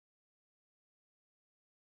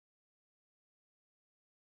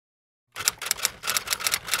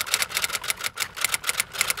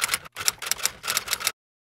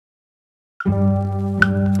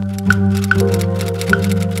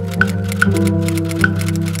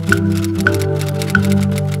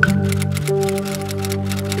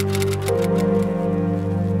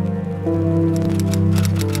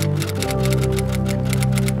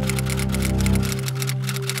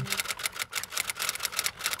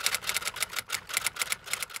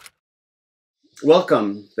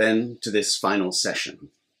Welcome, then, to this final session,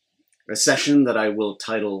 a session that I will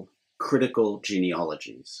title Critical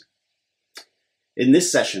Genealogies. In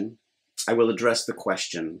this session, I will address the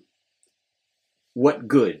question, what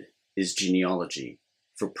good is genealogy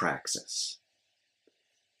for praxis?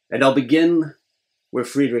 And I'll begin where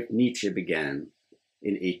Friedrich Nietzsche began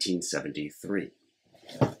in 1873.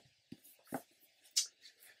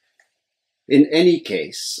 In any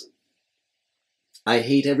case, I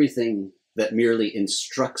hate everything that merely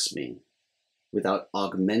instructs me without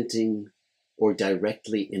augmenting or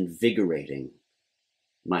directly invigorating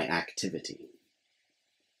my activity.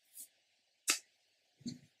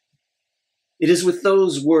 It is with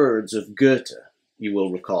those words of Goethe, you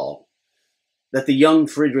will recall, that the young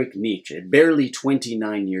Friedrich Nietzsche, barely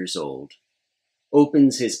 29 years old,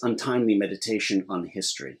 opens his untimely meditation on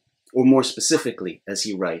history, or more specifically, as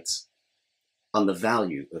he writes, on the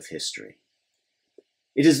value of history.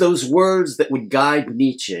 It is those words that would guide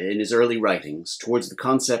Nietzsche in his early writings towards the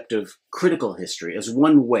concept of critical history as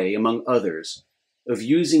one way, among others, of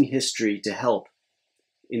using history to help,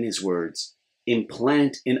 in his words,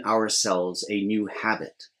 implant in ourselves a new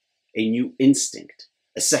habit, a new instinct,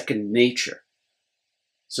 a second nature,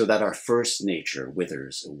 so that our first nature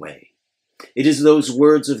withers away. It is those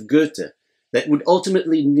words of Goethe that would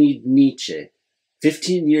ultimately lead Nietzsche,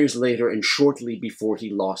 15 years later and shortly before he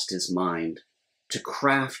lost his mind, to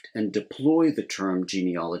craft and deploy the term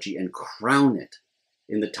genealogy and crown it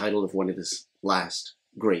in the title of one of his last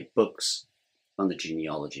great books on the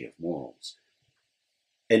genealogy of morals.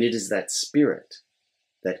 And it is that spirit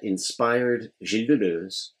that inspired Gilles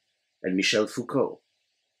Deleuze and Michel Foucault,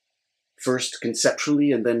 first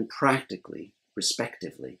conceptually and then practically,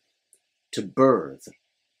 respectively, to birth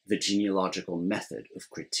the genealogical method of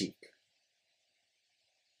critique.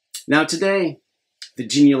 Now today, the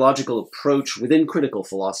genealogical approach within critical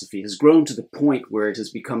philosophy has grown to the point where it has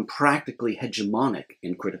become practically hegemonic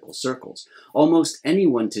in critical circles. Almost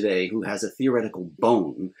anyone today who has a theoretical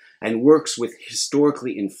bone and works with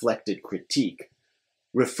historically inflected critique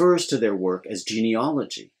refers to their work as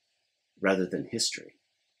genealogy rather than history.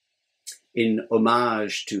 In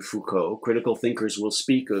homage to Foucault, critical thinkers will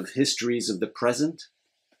speak of histories of the present,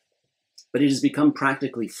 but it has become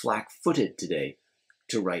practically flat-footed today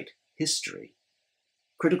to write history.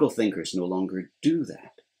 Critical thinkers no longer do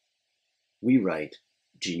that. We write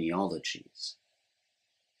genealogies.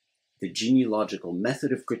 The genealogical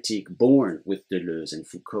method of critique born with Deleuze and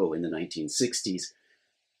Foucault in the 1960s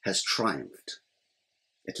has triumphed,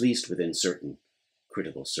 at least within certain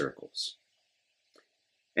critical circles.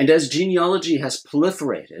 And as genealogy has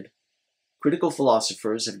proliferated, critical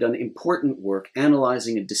philosophers have done important work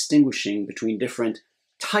analyzing and distinguishing between different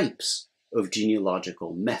types of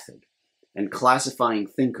genealogical method and classifying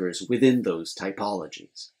thinkers within those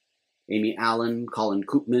typologies. Amy Allen, Colin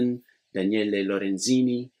Koopman, Daniele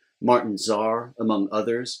Lorenzini, Martin Zarr, among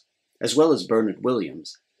others, as well as Bernard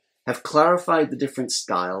Williams, have clarified the different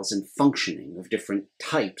styles and functioning of different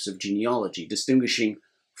types of genealogy, distinguishing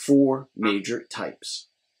four major types.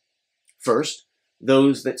 First,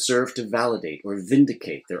 those that serve to validate or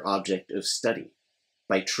vindicate their object of study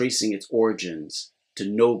by tracing its origins to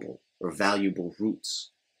noble or valuable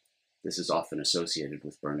roots. This is often associated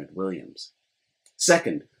with Bernard Williams.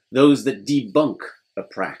 Second, those that debunk a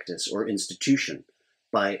practice or institution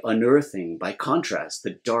by unearthing, by contrast,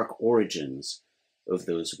 the dark origins of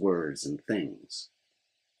those words and things.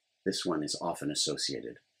 This one is often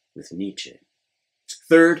associated with Nietzsche.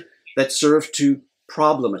 Third, that serve to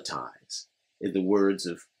problematize, in the words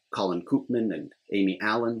of Colin Koopman and Amy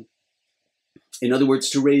Allen. In other words,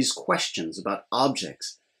 to raise questions about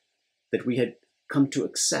objects that we had come to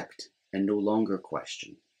accept and no longer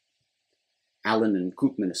question. Allen and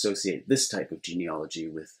Koopman associate this type of genealogy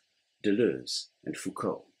with Deleuze and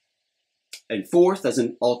Foucault. And fourth, as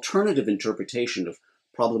an alternative interpretation of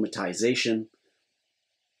problematization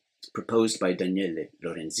proposed by Daniele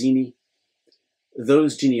Lorenzini,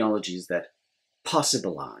 those genealogies that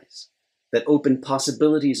possibilize, that open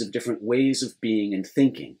possibilities of different ways of being and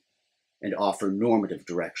thinking, and offer normative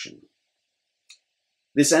direction.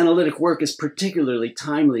 This analytic work is particularly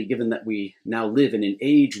timely given that we now live in an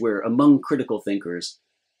age where, among critical thinkers,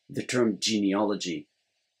 the term genealogy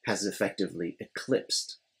has effectively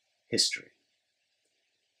eclipsed history.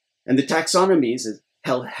 And the taxonomies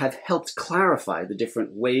have helped clarify the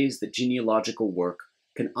different ways that genealogical work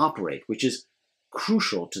can operate, which is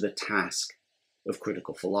crucial to the task of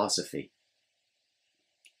critical philosophy.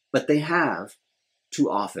 But they have, too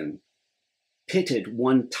often, pitted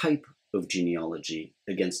one type of genealogy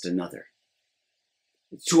against another.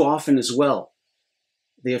 Too often as well,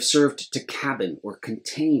 they have served to cabin or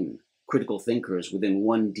contain critical thinkers within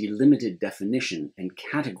one delimited definition and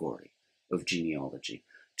category of genealogy.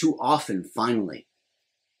 Too often, finally,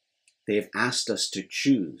 they have asked us to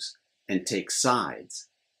choose and take sides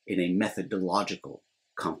in a methodological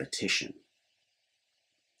competition.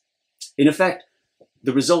 In effect,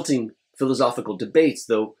 the resulting philosophical debates,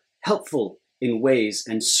 though helpful in ways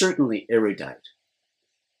and certainly erudite,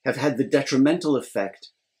 have had the detrimental effect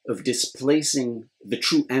of displacing the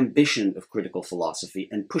true ambition of critical philosophy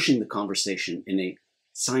and pushing the conversation in a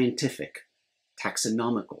scientific,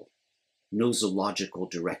 taxonomical, nosological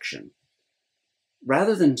direction.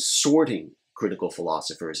 Rather than sorting critical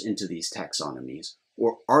philosophers into these taxonomies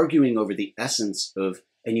or arguing over the essence of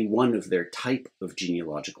any one of their type of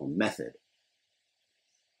genealogical method,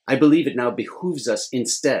 I believe it now behooves us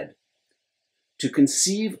instead to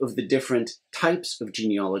conceive of the different types of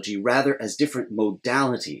genealogy rather as different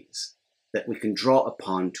modalities that we can draw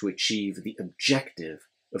upon to achieve the objective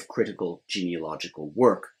of critical genealogical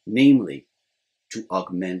work, namely to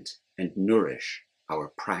augment and nourish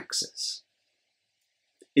our praxis.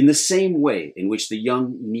 In the same way in which the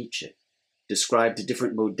young Nietzsche described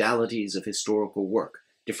different modalities of historical work,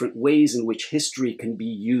 different ways in which history can be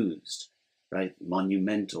used, right?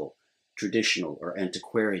 Monumental, traditional, or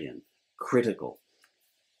antiquarian, critical.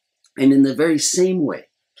 And in the very same way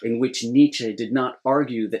in which Nietzsche did not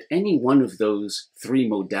argue that any one of those three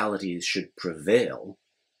modalities should prevail,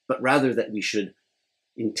 but rather that we should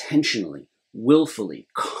intentionally, willfully,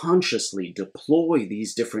 consciously deploy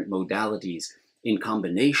these different modalities in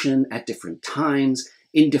combination at different times,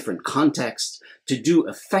 in different contexts, to do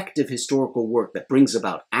effective historical work that brings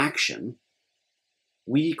about action,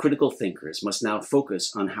 we critical thinkers must now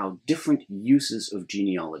focus on how different uses of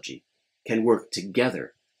genealogy can work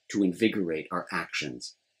together to invigorate our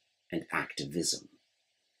actions and activism.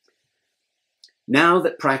 Now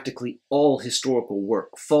that practically all historical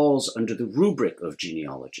work falls under the rubric of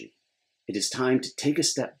genealogy, it is time to take a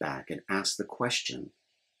step back and ask the question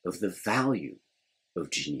of the value of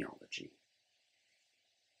genealogy.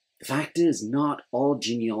 The fact is, not all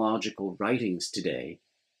genealogical writings today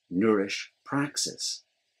nourish praxis,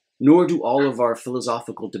 nor do all of our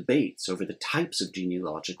philosophical debates over the types of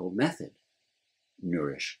genealogical method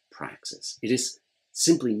nourish praxis. It is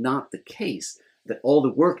simply not the case that all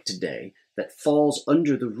the work today that falls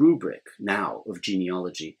under the rubric now of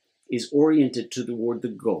genealogy is oriented toward the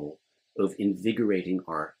goal of invigorating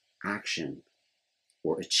our action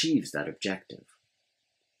or achieves that objective.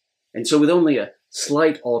 And so with only a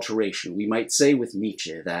slight alteration, we might say with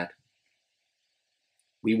Nietzsche that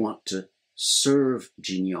we want to serve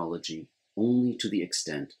genealogy only to the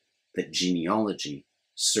extent that genealogy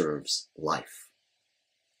serves life.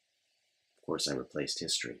 Of course, I replaced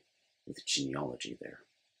history with genealogy there.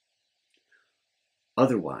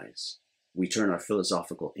 Otherwise, we turn our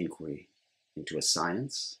philosophical inquiry into a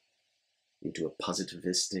science, into a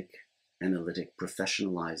positivistic, analytic,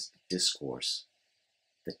 professionalized discourse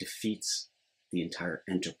that defeats the entire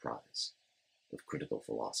enterprise of critical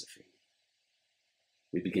philosophy.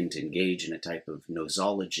 We begin to engage in a type of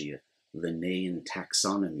nosology, a Linnaean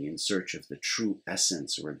taxonomy in search of the true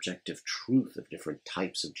essence or objective truth of different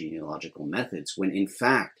types of genealogical methods, when in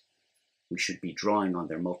fact we should be drawing on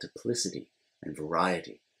their multiplicity and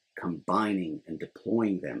variety, combining and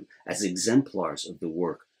deploying them as exemplars of the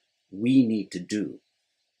work we need to do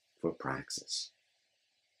for praxis.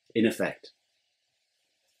 In effect,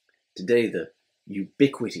 today the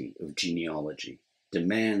ubiquity of genealogy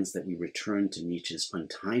demands that we return to Nietzsche's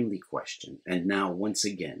untimely question, and now once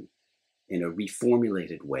again, in a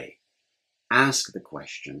reformulated way, ask the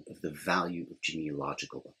question of the value of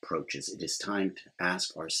genealogical approaches. It is time to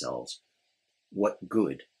ask ourselves, what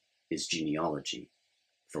good is genealogy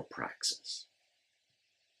for praxis?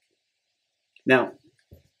 Now,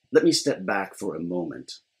 let me step back for a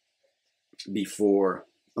moment before,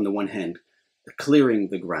 on the one hand, clearing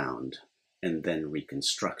the ground and then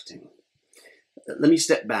reconstructing. Let me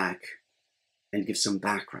step back and give some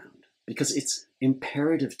background, because it's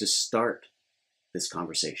imperative to start this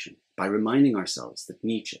conversation by reminding ourselves that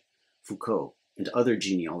Nietzsche, Foucault, and other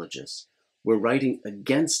genealogists were writing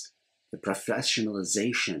against the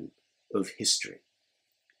professionalization of history,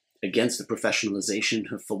 against the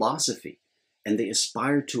professionalization of philosophy, and they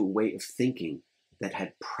aspired to a way of thinking that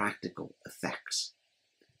had practical effects.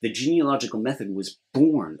 The genealogical method was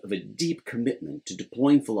born of a deep commitment to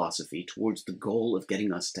deploying philosophy towards the goal of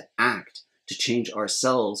getting us to act, to change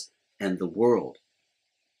ourselves and the world.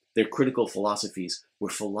 Their critical philosophies were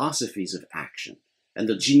philosophies of action, and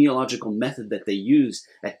the genealogical method that they used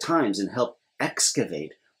at times and helped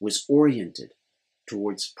excavate was oriented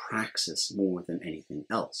towards praxis more than anything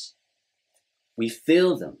else. We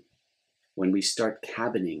fail them when we start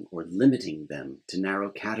cabining or limiting them to narrow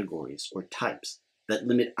categories or types that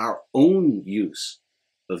limit our own use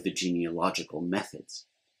of the genealogical methods.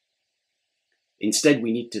 Instead,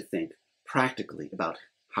 we need to think practically about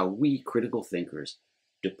how we critical thinkers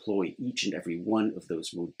deploy each and every one of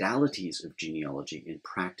those modalities of genealogy in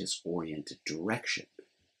practice-oriented direction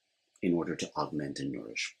in order to augment and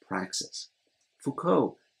nourish praxis.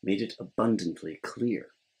 Foucault made it abundantly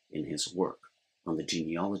clear in his work on the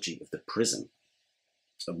genealogy of the prison,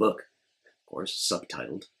 a book, of course,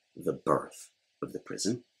 subtitled The Birth of the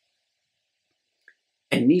Prison.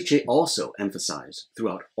 And Nietzsche also emphasized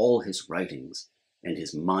throughout all his writings and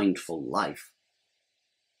his mindful life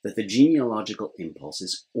that the genealogical impulse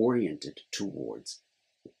is oriented towards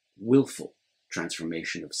willful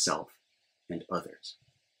transformation of self and others.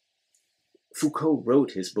 Foucault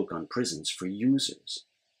wrote his book on prisons for users,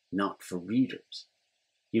 not for readers.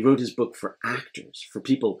 He wrote his book for actors, for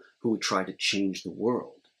people who would try to change the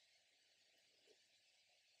world.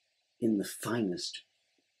 In the finest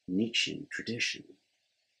Nietzschean tradition.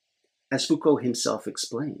 As Foucault himself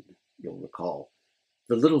explained, you'll recall,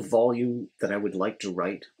 the little volume that I would like to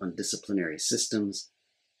write on disciplinary systems,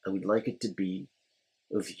 I would like it to be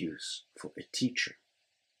of use for a teacher,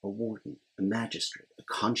 a warden, a magistrate, a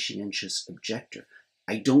conscientious objector.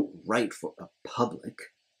 I don't write for a public.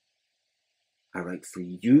 I write for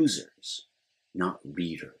users, not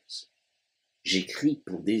readers. J'écris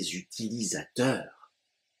pour des utilisateurs,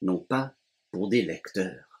 non pas pour des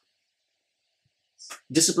lecteurs.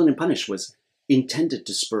 Discipline and Punish was intended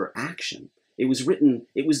to spur action. It was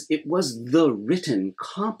the written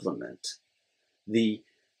complement, the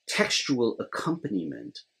textual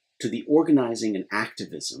accompaniment to the organizing and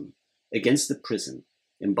activism against the prison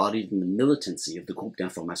embodied in the militancy of the Groupe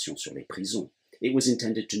d'Information sur les Prisons. It was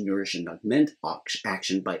intended to nourish and augment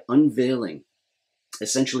action by unveiling,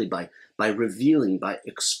 essentially by revealing, by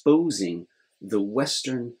exposing the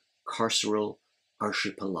Western carceral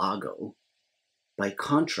archipelago, by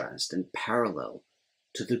contrast and parallel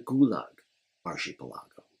to the Gulag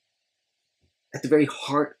archipelago. At the very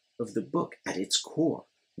heart of the book, at its core,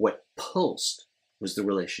 what pulsed was the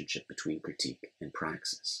relationship between critique and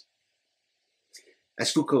praxis.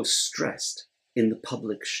 As Foucault stressed in the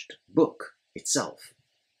published book itself,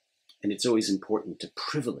 and it's always important to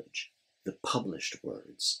privilege the published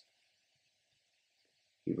words,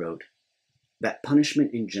 he wrote that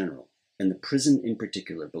punishment in general, and the prison in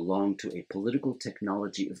particular, belong to a political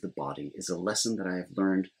technology of the body is a lesson that I have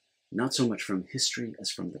learned not so much from history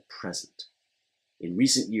as from the present. In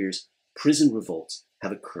recent years, prison revolts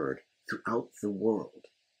have occurred throughout the world.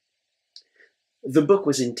 The book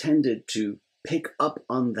was intended to pick up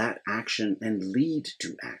on that action and lead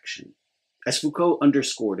to action. As Foucault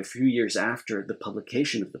underscored a few years after the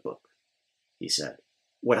publication of the book, he said,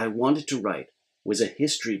 "What I wanted to write was a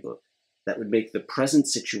history book that would make the present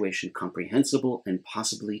situation comprehensible and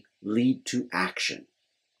possibly lead to action.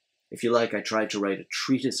 If you like, I tried to write a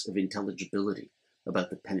treatise of intelligibility about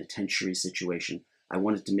the penitentiary situation. I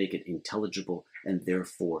wanted to make it intelligible and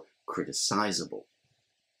therefore criticizable."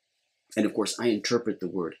 And of course, I interpret the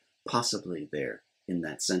word possibly there in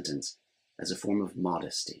that sentence as a form of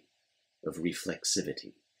modesty, of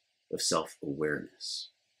reflexivity, of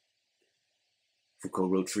self-awareness. Foucault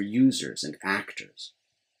wrote for users and actors.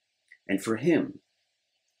 And for him,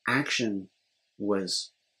 action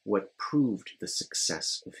was what proved the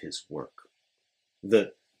success of his work.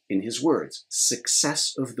 In his words,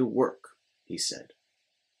 success of the work, he said.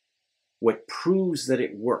 What proves that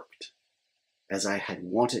it worked as I had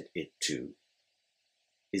wanted it to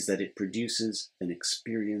is that it produces an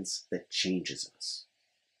experience that changes us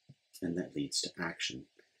and that leads to action.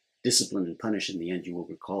 Discipline and Punish, in the end, you will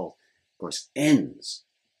recall, of course, ends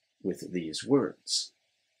with these words.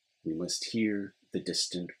 We must hear the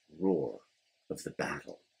distant roar of the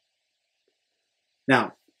battle.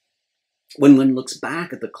 Now, when one looks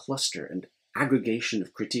back at the cluster and aggregation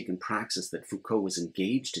of critique and praxis that Foucault was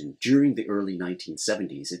engaged in during the early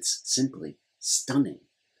 1970s, it's simply stunning.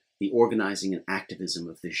 The organizing and activism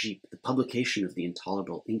of the GIP, the publication of the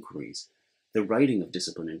Intolerable Inquiries, the writing of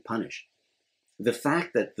Discipline and Punish. The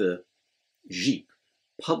fact that the GIP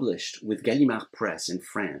published with Gallimard Press in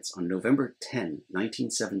France on November 10,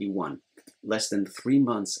 1971, less than 3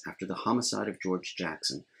 months after the homicide of George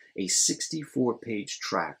Jackson, a 64-page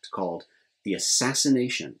tract called The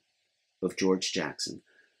Assassination of George Jackson,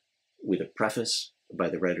 with a preface by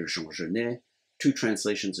the writer Jean Genet, 2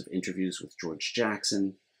 translations of interviews with George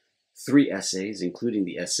Jackson, 3 essays, including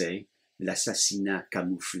the essay L'assassinat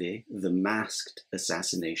camouflé, The Masked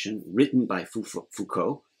Assassination, written by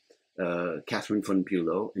Foucault, Catherine von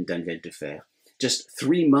Bülow, and Daniel Defer, just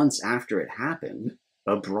 3 months after it happened,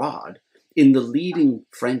 abroad, in the leading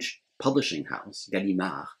French publishing house,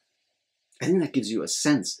 Gallimard. I think that gives you a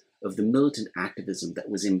sense of the militant activism that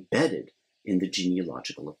was embedded in the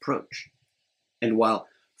genealogical approach. And while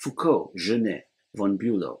Foucault, Genet, von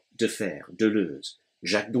Bülow, Defer, Deleuze,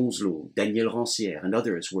 Jacques Donzelot, Daniel Rancière, and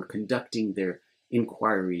others were conducting their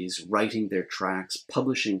inquiries, writing their tracts,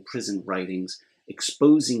 publishing prison writings,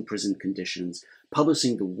 exposing prison conditions,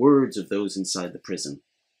 publishing the words of those inside the prison,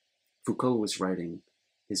 Foucault was writing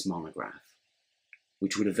his monograph,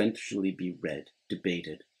 which would eventually be read,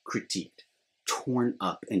 debated, critiqued, torn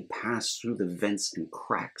up, and pass through the vents and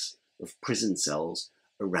cracks of prison cells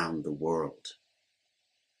around the world.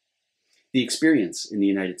 The experience in the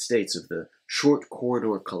United States of the Short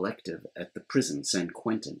Corridor Collective at the prison San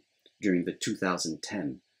Quentin during the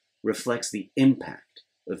 2010 reflects the impact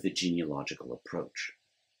of the genealogical approach.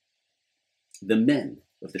 The men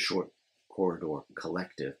of the Short Corridor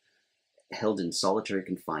Collective, held in solitary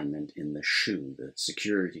confinement in the SHU, the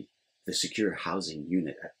secure housing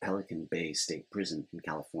unit at Pelican Bay State Prison in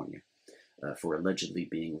California, for allegedly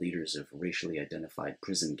being leaders of racially identified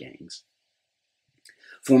prison gangs,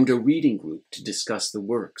 formed a reading group to discuss the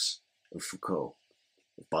works of Foucault,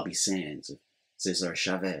 of Bobby Sands, of Cesar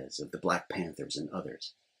Chavez, of the Black Panthers, and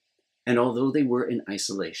others. And although they were in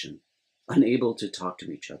isolation, unable to talk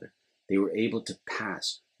to each other, they were able to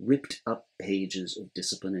pass ripped up pages of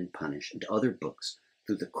Discipline and Punish and other books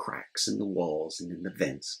through the cracks in the walls and in the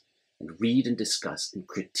vents, and read and discuss and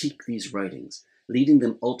critique these writings, leading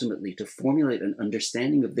them ultimately to formulate an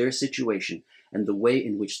understanding of their situation and the way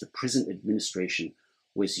in which the prison administration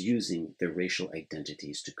was using their racial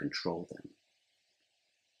identities to control them.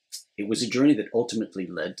 It was a journey that ultimately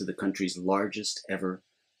led to the country's largest ever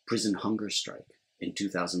prison hunger strike in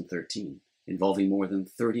 2013, involving more than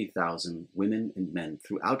 30,000 women and men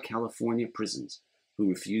throughout California prisons who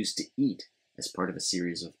refused to eat as part of a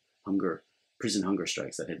series of prison hunger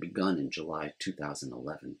strikes that had begun in July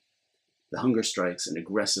 2011. The hunger strikes and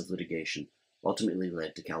aggressive litigation ultimately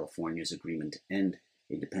led to California's agreement to end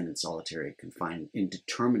indeterminate solitary confinement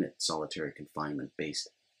based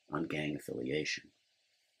on gang affiliation.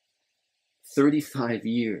 35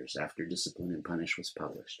 years after Discipline and Punish was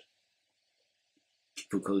published,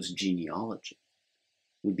 Foucault's Genealogy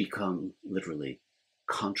would become literally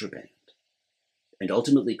contraband and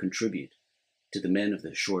ultimately contribute to the men of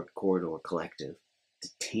the Short Corridor Collective,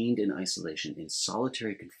 detained in isolation in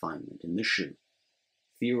solitary confinement in the SHU,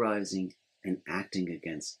 theorizing and acting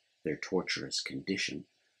against their torturous condition,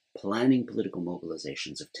 planning political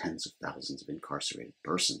mobilizations of tens of thousands of incarcerated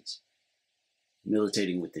persons,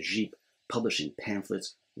 militating with the JEEP, publishing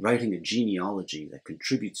pamphlets, writing a genealogy that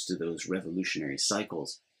contributes to those revolutionary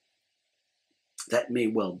cycles. That may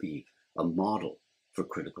well be a model for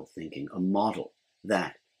critical thinking, a model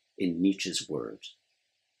that, in Nietzsche's words,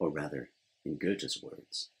 or rather in Goethe's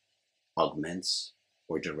words, augments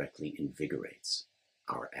or directly invigorates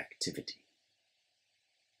our activity.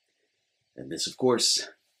 And this, of course,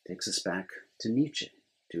 takes us back to Nietzsche,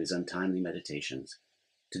 to his untimely meditations,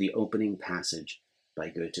 to the opening passage by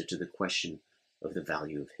Goethe to the question of the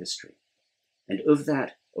value of history. And of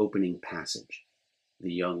that opening passage,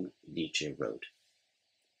 the young Nietzsche wrote,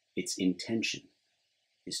 "Its intention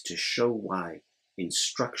is to show why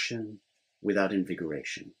instruction without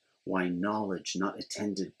invigoration, why knowledge not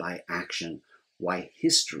attended by action, why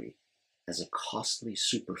history as a costly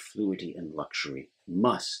superfluity and luxury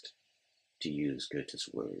must, to use Goethe's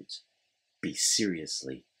words, be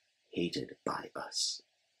seriously hated by us.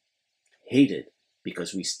 Hated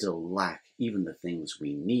because we still lack even the things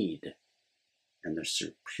we need, and the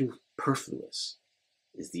superfluous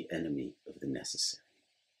is the enemy of the necessary."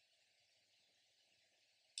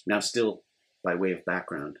 Now, still by way of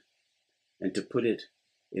background, and to put it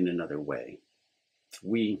in another way,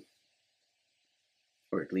 we,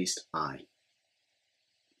 or at least I,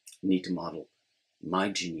 need to model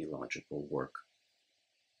my genealogical work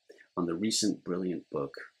on the recent brilliant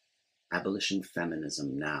book, Abolition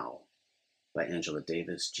Feminism Now, by Angela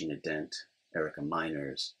Davis, Gina Dent, Erica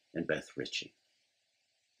Miners, and Beth Ritchie.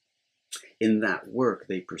 In that work,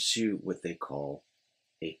 they pursue what they call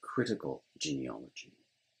a critical genealogy.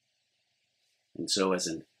 And so, as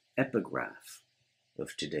an epigraph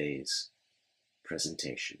of today's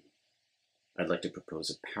presentation, I'd like to propose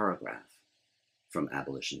a paragraph from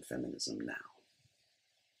Abolition Feminism Now,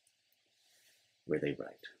 where they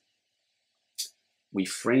write, "We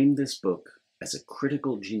frame this book as a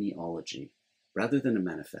critical genealogy rather than a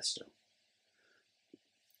manifesto,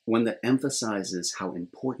 one that emphasizes how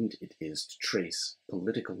important it is to trace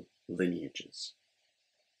political lineages.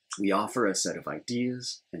 We offer a set of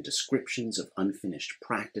ideas and descriptions of unfinished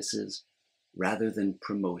practices rather than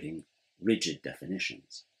promoting rigid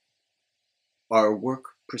definitions. Our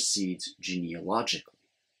work proceeds genealogically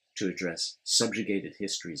to address subjugated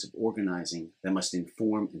histories of organizing that must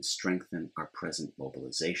inform and strengthen our present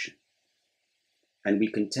mobilization. And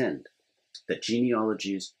we contend that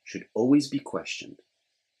genealogies should always be questioned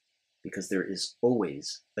because there is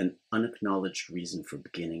always an unacknowledged reason for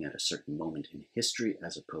beginning at a certain moment in history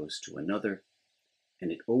as opposed to another,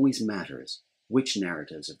 and it always matters which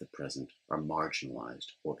narratives of the present are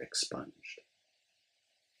marginalized or expunged."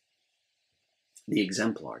 The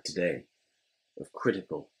exemplar today of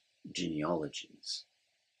critical genealogies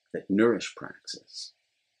that nourish praxis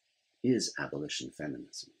is abolition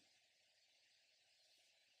feminism.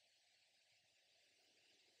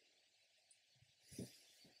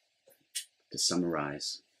 To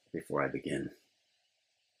summarize before I begin,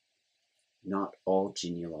 not all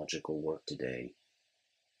genealogical work today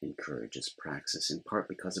encourages praxis, in part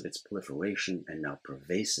because of its proliferation and now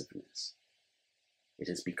pervasiveness. It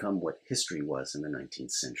has become what history was in the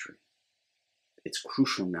 19th century. It's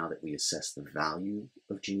crucial now that we assess the value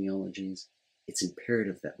of genealogies. It's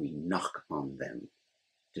imperative that we knock on them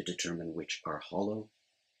to determine which are hollow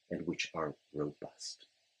and which are robust,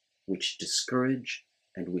 which discourage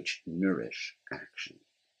and which nourish action.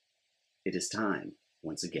 It is time,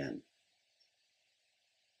 once again,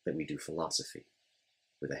 that we do philosophy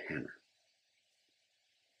with a hammer.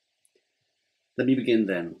 Let me begin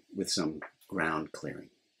then with some ground clearing.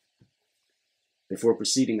 Before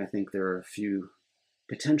proceeding, I think there are a few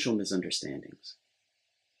potential misunderstandings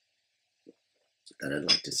that I'd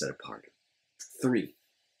like to set apart. 3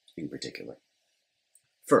 in particular.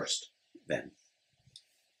 First, then,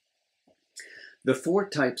 the 4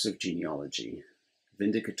 types of genealogy,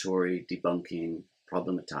 vindicatory, debunking,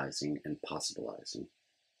 problematizing, and possibilizing,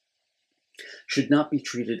 should not be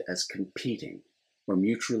treated as competing or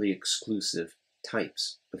mutually exclusive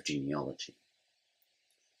types of genealogy.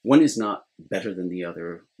 One is not better than the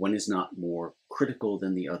other. One is not more critical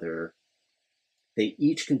than the other. They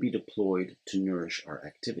each can be deployed to nourish our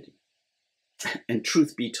activity. And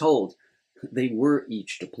truth be told, they were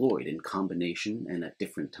each deployed in combination and at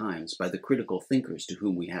different times by the critical thinkers to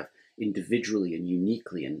whom we have individually and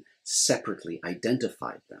uniquely and separately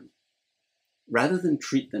identified them. Rather than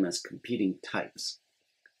treat them as competing types,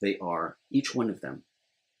 they are, each one of them,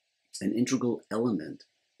 an integral element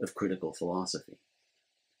of critical philosophy.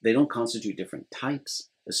 They don't constitute different types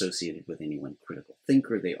associated with any one critical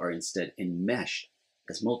thinker. They are instead enmeshed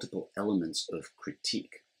as multiple elements of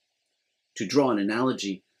critique. To draw an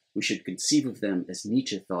analogy, we should conceive of them as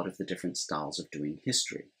Nietzsche thought of the different styles of doing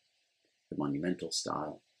history: the monumental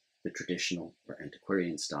style, the traditional or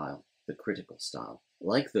antiquarian style, the critical style.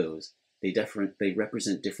 Like those, they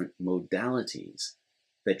represent different modalities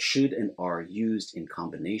that should and are used in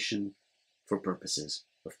combination for purposes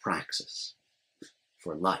of praxis,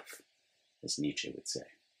 for life, as Nietzsche would say.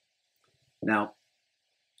 Now,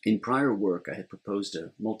 in prior work, I had proposed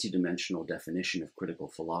a multidimensional definition of critical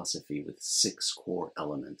philosophy with 6 core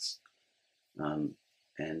elements.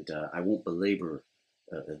 I won't belabor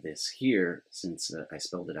this here since I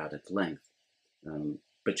spelled it out at length,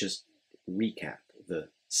 but just recap the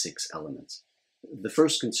 6 elements. The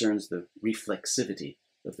first concerns the reflexivity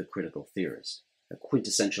of the critical theorist. A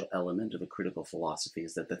quintessential element of a critical philosophy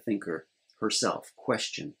is that the thinker herself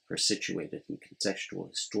question her situated and contextual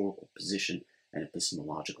historical position and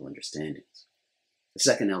epistemological understandings. The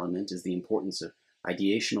second element is the importance of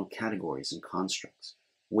ideational categories and constructs.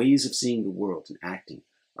 Ways of seeing the world and acting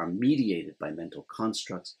are mediated by mental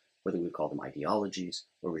constructs, whether we call them ideologies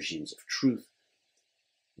or regimes of truth.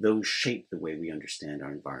 Those shape the way we understand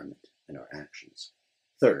our environment and our actions.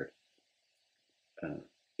 Third, the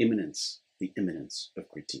imminence of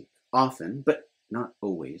critique. Often, but not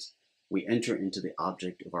always, we enter into the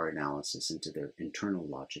object of our analysis, into their internal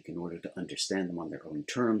logic, in order to understand them on their own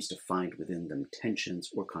terms, to find within them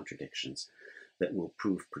tensions or contradictions that will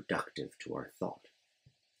prove productive to our thought.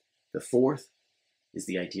 The fourth is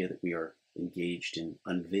the idea that we are engaged in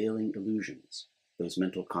unveiling illusions, those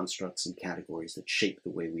mental constructs and categories that shape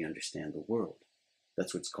the way we understand the world.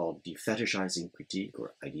 That's what's called defetishizing critique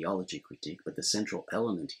or ideology critique, but the central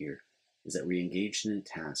element here is that we're engaged in a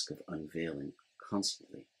task of unveiling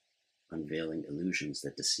constantly, unveiling illusions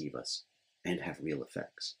that deceive us and have real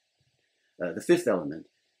effects. The fifth element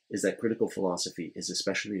is that critical philosophy is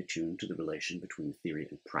especially attuned to the relation between theory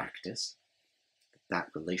and practice. That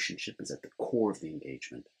relationship is at the core of the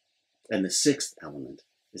engagement. And the sixth element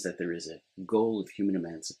is that there is a goal of human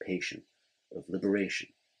emancipation, of liberation.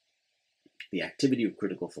 The activity of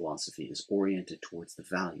critical philosophy is oriented towards the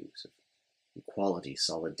values of equality,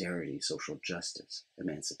 solidarity, social justice,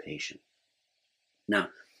 emancipation. Now,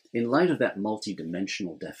 in light of that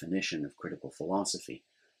multidimensional definition of critical philosophy,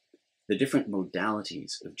 the different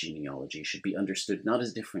modalities of genealogy should be understood not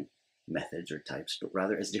as different methods or types, but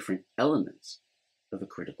rather as different elements of a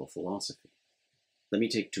critical philosophy. Let me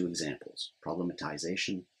take two examples,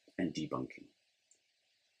 problematization and debunking.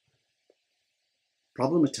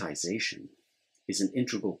 Problematization is an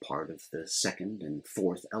integral part of the second and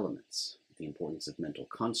fourth elements, the importance of mental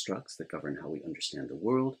constructs that govern how we understand the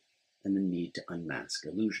world, and the need to unmask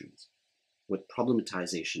illusions. What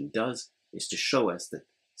problematization does is to show us that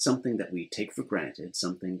something that we take for granted,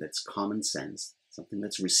 something that's common sense, something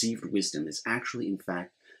that's received wisdom, is actually, in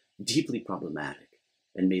fact, deeply problematic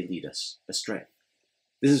and may lead us astray.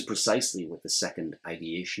 This is precisely what the second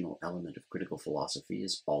ideational element of critical philosophy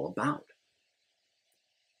is all about.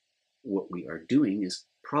 What we are doing is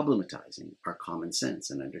problematizing our common sense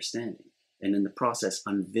and understanding, and in the process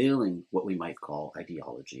unveiling what we might call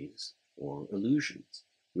ideologies or illusions.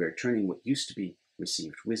 We are turning what used to be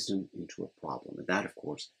received wisdom into a problem, and that, of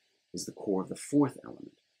course, is the core of the fourth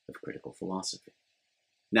element of critical philosophy.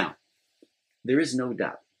 Now, there is no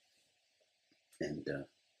doubt, and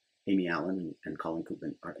Amy Allen and Colin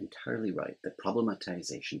Koopman are entirely right, that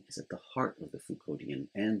problematization is at the heart of the Foucauldian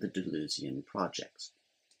and the Deleuzian projects.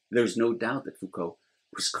 There's no doubt that Foucault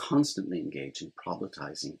was constantly engaged in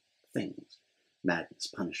problematizing things: madness,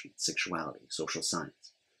 punishment, sexuality, social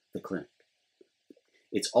science, the clinic.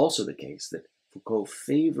 It's also the case that Foucault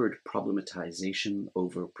favored problematization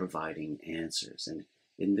over providing answers, and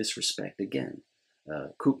in this respect, again,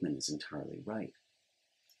 Koopman is entirely right.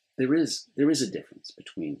 There is a difference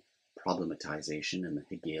between problematization and the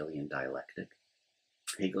Hegelian dialectic.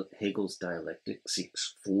 Hegel's dialectic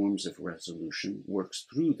seeks forms of resolution, works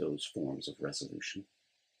through those forms of resolution.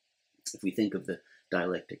 If we think of the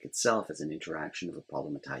dialectic itself as an interaction of a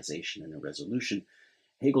problematization and a resolution,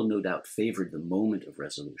 Hegel no doubt favored the moment of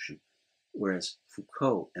resolution, whereas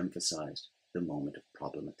Foucault emphasized the moment of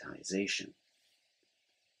problematization.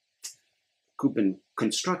 Koopman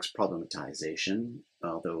constructs problematization,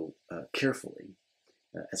 although carefully,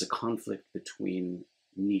 as a conflict between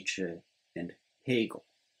Nietzsche and Hegel.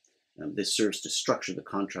 This serves to structure the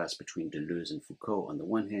contrast between Deleuze and Foucault on the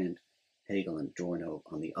one hand, Hegel and Adorno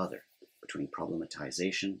on the other, between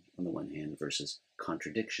problematization on the one hand versus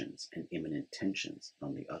contradictions and immanent tensions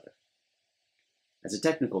on the other. As a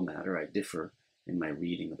technical matter, I differ in my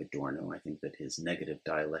reading of Adorno. I think that his negative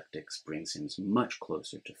dialectics brings him much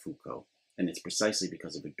closer to Foucault, and it's precisely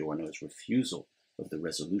because of Adorno's refusal of the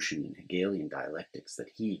resolution in Hegelian dialectics that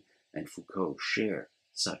he and Foucault share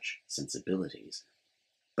such sensibilities.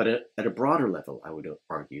 But at a broader level, I would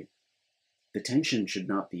argue, the tension should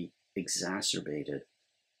not be exacerbated,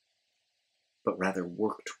 but rather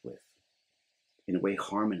worked with, in a way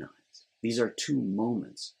harmonized. These are two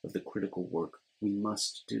moments of the critical work we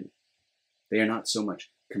must do. They are not so much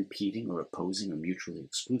competing or opposing or mutually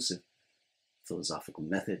exclusive philosophical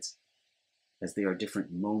methods as they are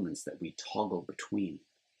different moments that we toggle between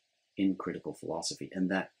in critical philosophy, and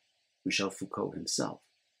that Michel Foucault himself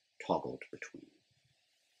toggled between.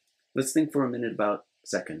 Let's think for a minute about,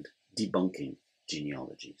 second, debunking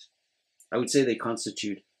genealogies. I would say they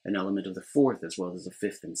constitute an element of the fourth as well as the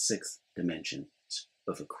fifth and sixth dimensions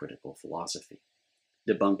of a critical philosophy.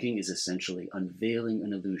 Debunking is essentially unveiling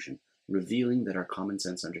an illusion, revealing that our common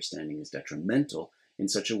sense understanding is detrimental in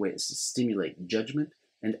such a way as to stimulate judgment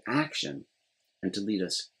and action and to lead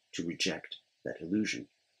us to reject that illusion.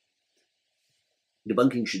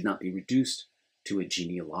 Debunking should not be reduced to a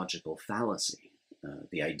genealogical fallacy,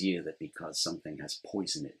 the idea that because something has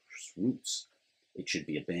poisonous roots, it should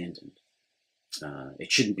be abandoned.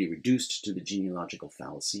 It shouldn't be reduced to the genealogical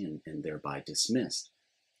fallacy and thereby dismissed.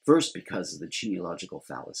 First, because the genealogical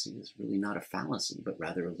fallacy is really not a fallacy, but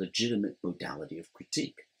rather a legitimate modality of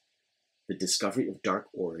critique. The discovery of dark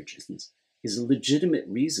origins is a legitimate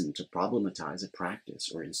reason to problematize a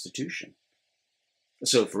practice or institution.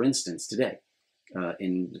 So, for instance, today,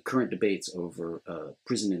 in the current debates over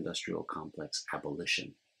prison industrial complex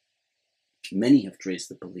abolition, many have traced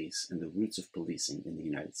the police and the roots of policing in the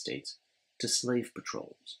United States to slave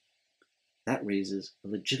patrols. That raises a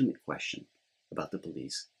legitimate question about the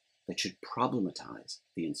police that should problematize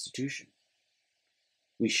the institution.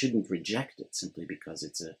 We shouldn't reject it simply because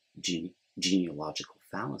it's a genealogical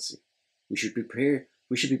fallacy. We should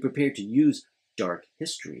be prepared to use dark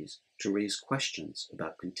histories to raise questions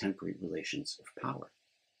about contemporary relations of power.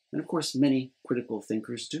 And of course, many critical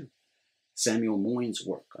thinkers do. Samuel Moyne's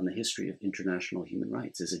work on the history of international human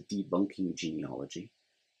rights is a debunking genealogy,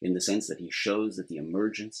 in the sense that he shows that the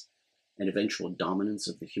emergence and eventual dominance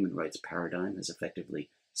of the human rights paradigm has effectively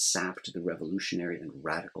sapped the revolutionary and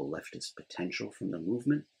radical leftist potential from the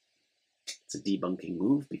movement. It's a debunking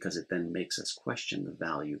move because it then makes us question the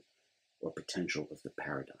value or potential of the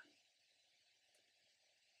paradigm.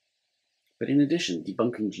 But in addition,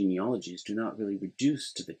 debunking genealogies do not really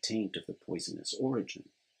reduce to the taint of the poisonous origin.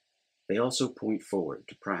 They also point forward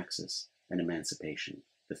to praxis and emancipation,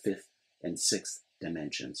 the fifth and sixth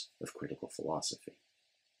dimensions of critical philosophy.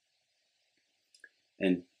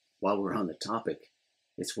 And while we're on the topic,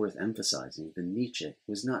 it's worth emphasizing that Nietzsche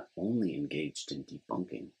was not only engaged in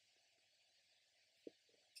debunking.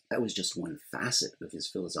 That was just one facet of his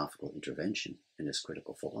philosophical intervention in his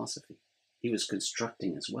critical philosophy. He was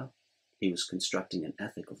constructing as well. He was constructing an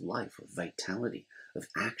ethic of life, of vitality, of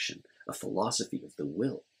action, a philosophy of the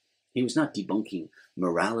will. He was not debunking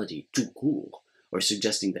morality tout court, or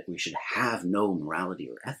suggesting that we should have no morality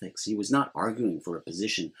or ethics. He was not arguing for a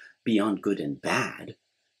position beyond good and bad,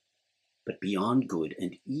 but beyond good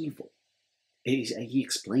and evil. He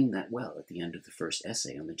explained that well at the end of the first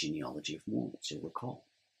essay on the genealogy of morals, you'll recall,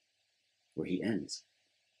 where he ends.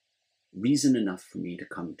 Reason enough for me to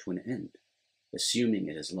come to an end, assuming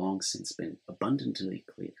it has long since been abundantly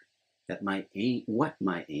clear that what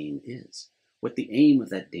my aim is, what the aim of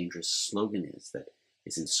that dangerous slogan is that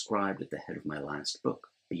is inscribed at the head of my last book,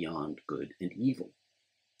 Beyond Good and Evil.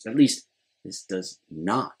 At least, this does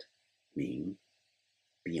not mean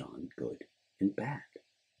beyond good and bad.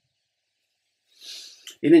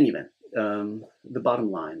 In any event, the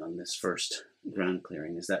bottom line on this first ground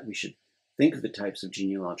clearing is that we should think of the types of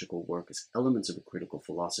genealogical work as elements of a critical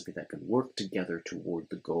philosophy that can work together toward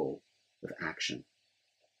the goal of action.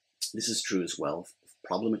 This is true as well of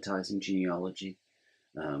problematizing genealogy,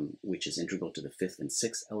 which is integral to the fifth and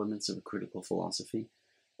sixth elements of a critical philosophy.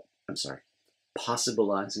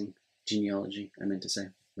 Possibilizing genealogy, I meant to say,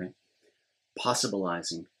 right?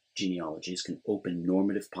 Possibilizing genealogies can open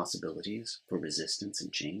normative possibilities for resistance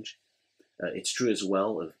and change. It's true as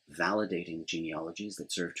well of validating genealogies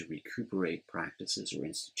that serve to recuperate practices or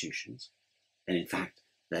institutions. And in fact,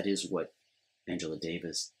 that is what Angela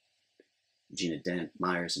Davis, Gina Dent,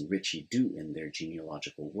 Myers, and Ritchie do in their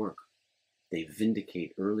genealogical work. They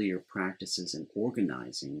vindicate earlier practices and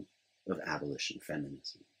organizing of abolition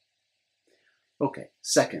feminism. Okay,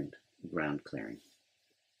 second ground clearing.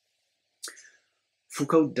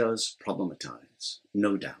 Foucault does problematize,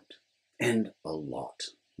 no doubt, and a lot.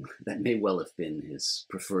 That may well have been his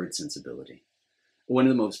preferred sensibility. One of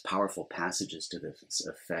the most powerful passages to this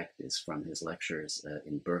effect is from his lectures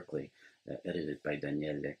in Berkeley, edited by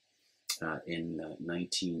Daniele, in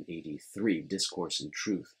 1983, Discourse and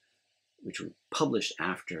Truth, which were published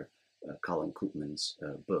after Colin Koopman's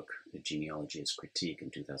book, Genealogy as Critique, in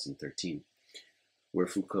 2013, where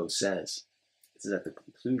Foucault says, this is at the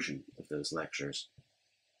conclusion of those lectures,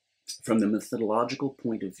 from the methodological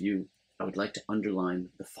point of view, I would like to underline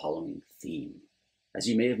the following theme. As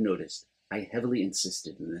you may have noticed, I heavily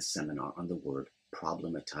insisted in this seminar on the word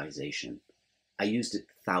problematization. I used it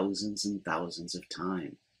thousands and thousands of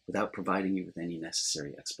times without providing you with any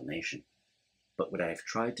necessary explanation. But what I have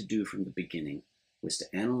tried to do from the beginning was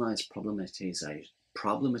to analyze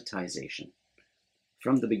problematization.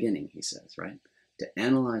 From the beginning, he says, right? To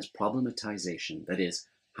analyze problematization, that is,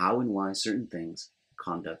 how and why certain things,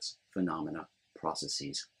 conducts, phenomena,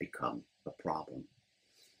 processes become a problem.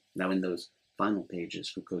 Now, in those final pages,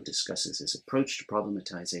 Foucault discusses his approach to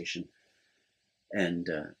problematization, and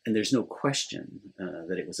there's no question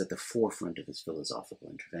that it was at the forefront of his philosophical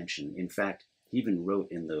intervention. In fact, he even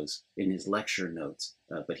wrote in his lecture notes,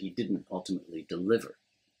 but he didn't ultimately deliver,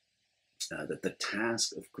 that the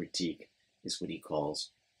task of critique is what he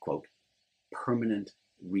calls, quote, permanent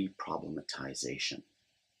reproblematization,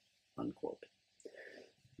 unquote.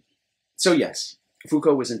 So yes,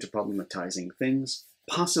 Foucault was into problematizing things,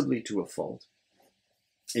 possibly to a fault,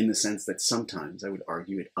 in the sense that sometimes I would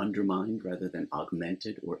argue it undermined rather than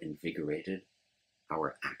augmented or invigorated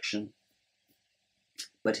our action.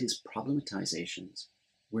 But his problematizations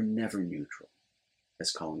were never neutral,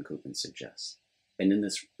 as Colin Koopman suggests. And in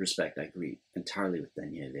this respect, I agree entirely with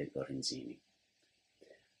Daniele Lorenzini.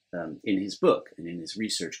 In his book and in his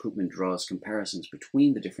research, Koopman draws comparisons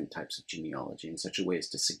between the different types of genealogy in such a way as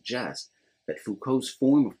to suggest that Foucault's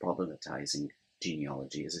form of problematizing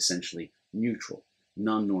genealogy is essentially neutral,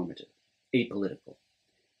 non-normative, apolitical.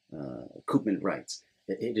 Koopman writes,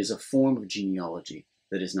 it is a form of genealogy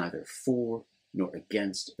that is neither for nor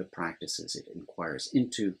against the practices it inquires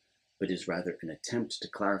into, but is rather an attempt to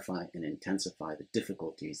clarify and intensify the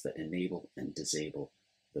difficulties that enable and disable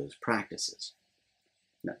those practices.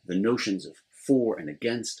 Now, the notions of for and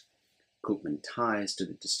against Koopman ties to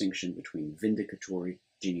the distinction between vindicatory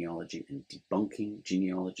genealogy and debunking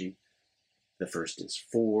genealogy. The first is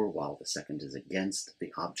for, while the second is against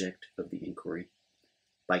the object of the inquiry.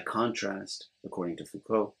 By contrast, according to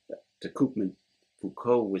Koopman,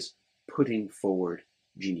 Foucault was putting forward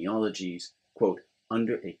genealogies, quote,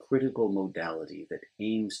 under a critical modality that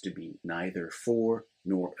aims to be neither for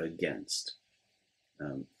nor against.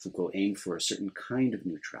 Foucault aimed for a certain kind of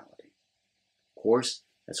neutrality. Of course,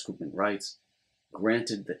 as Koopman writes,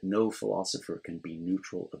 granted that no philosopher can be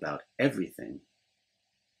neutral about everything,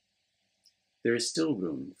 there is still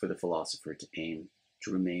room for the philosopher to aim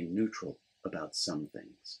to remain neutral about some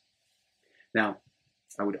things. Now,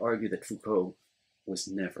 I would argue that Foucault was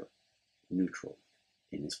never neutral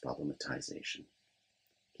in his problematization.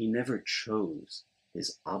 He never chose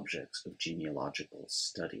his objects of genealogical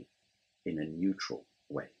study in a neutral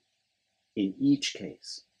way. In each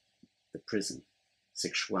case, the prison,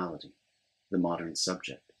 sexuality, the modern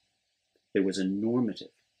subject, there was a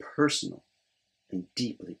normative, personal, and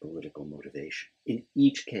deeply political motivation. In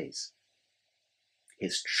each case,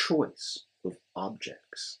 his choice of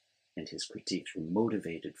objects and his critiques were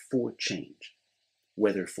motivated for change,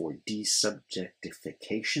 whether for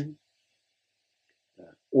desubjectification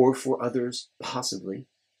or for others possibly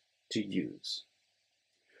to use.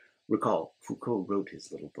 Recall, Foucault wrote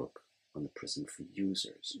his little book on the prison for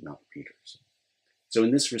users, not readers. So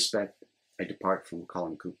in this respect, I depart from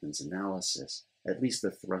Colin Koopman's analysis, at least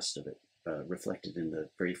the thrust of it, reflected in the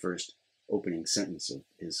very first opening sentence of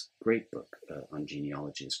his great book on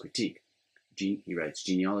genealogy as critique. He writes,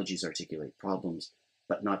 genealogies articulate problems,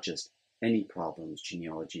 but not just any problems.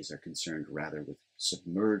 Genealogies are concerned rather with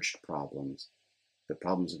submerged problems. The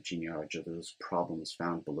problems of genealogy are those problems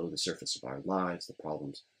found below the surface of our lives, the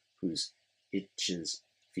problems whose itches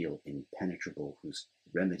feel impenetrable, whose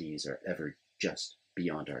remedies are ever just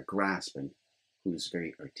beyond our grasp, and whose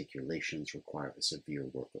very articulations require a severe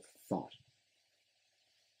work of thought.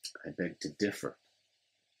 I beg to differ.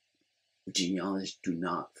 Genealogists do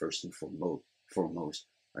not, first and foremost,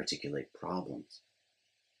 articulate problems.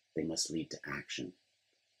 They must lead to action.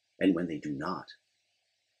 And when they do not,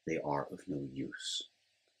 they are of no use.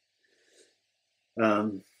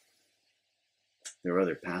 There are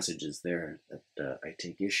other passages there that I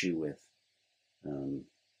take issue with.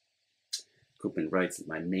 Koopman writes that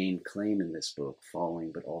my main claim in this book,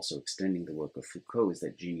 following but also extending the work of Foucault, is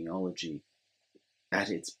that genealogy at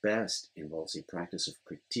its best involves a practice of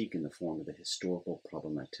critique in the form of the historical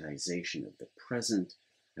problematization of the present.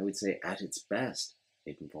 I would say at its best,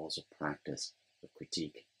 it involves a practice of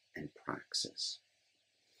critique and praxis.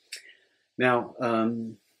 Now,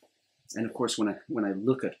 and of course, when I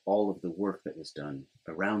look at all of the work that was done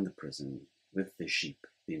around the prison with the sheep,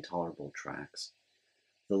 the intolerable tracts,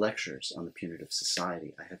 the lectures on the punitive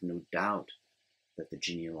society, I have no doubt that the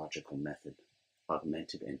genealogical method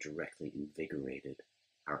augmented and directly invigorated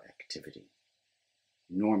our activity,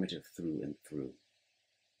 normative through and through.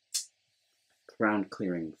 Ground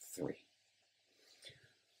clearing 3.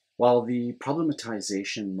 While the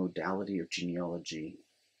problematization modality of genealogy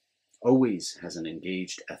always has an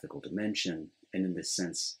engaged ethical dimension, and in this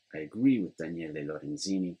sense I agree with Daniele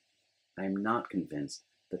Lorenzini, I am not convinced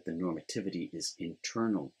that the normativity is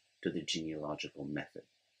internal to the genealogical method.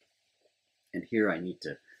 And here I need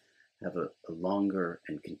to have a longer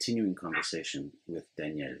and continuing conversation with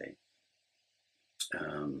Daniele,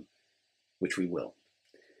 which we will.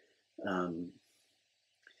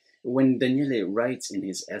 When Daniele writes in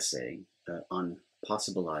his essay on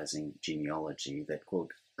possibilizing genealogy that,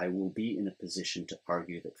 quote, I will be in a position to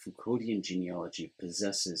argue that Foucauldian genealogy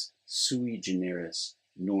possesses sui generis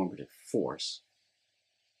normative force,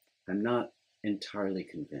 I'm not entirely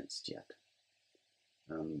convinced yet.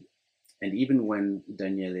 And even when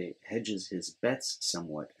Daniele hedges his bets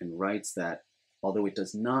somewhat and writes that, although it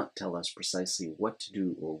does not tell us precisely what to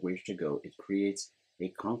do or where to go, it creates a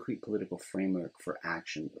concrete political framework for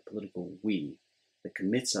action, a political we, that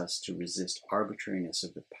commits us to resist arbitrariness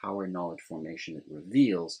of the power knowledge formation it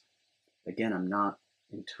reveals, again, I'm not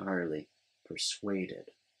entirely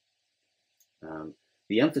persuaded.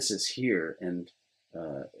 The emphasis here, and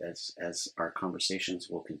as our conversations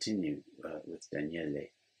will continue with Daniele,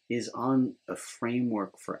 is on a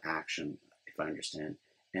framework for action, if I understand,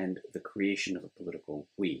 and the creation of a political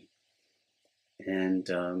we. And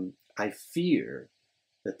I fear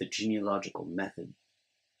that the genealogical method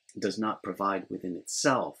does not provide within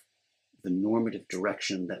itself the normative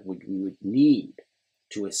direction that we would need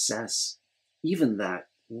to assess even that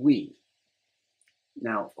we.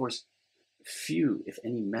 Now, of course, few, if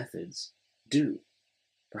any, methods do.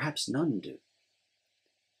 Perhaps none do.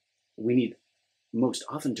 We need most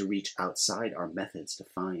often to reach outside our methods to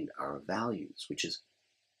find our values, which is,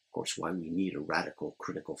 of course, why we need a radical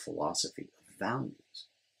critical philosophy of values.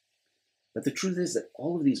 But the truth is that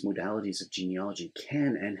all of these modalities of genealogy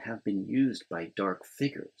can and have been used by dark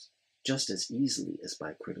figures just as easily as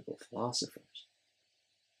by critical philosophers.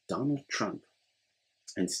 Donald Trump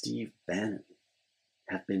and Steve Bannon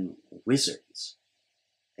have been wizards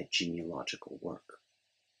at genealogical work.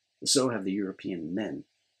 So have the European men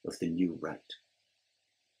of the New Right.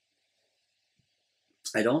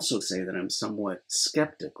 I'd also say that I'm somewhat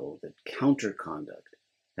skeptical that counterconduct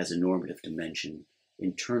has a normative dimension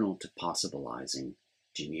internal to possibilizing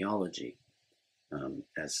genealogy,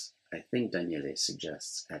 as I think Daniele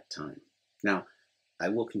suggests at time. Now, I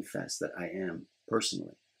will confess that I am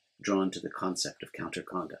personally drawn to the concept of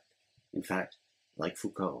counterconduct. In fact, like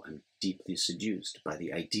Foucault, I'm deeply seduced by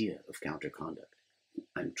the idea of counterconduct.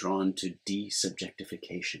 I'm drawn to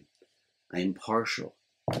desubjectification. I am partial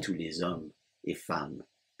to les hommes et femmes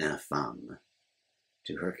infâmes,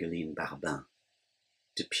 to Herculine Barbin,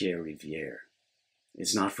 to Pierre Rivière.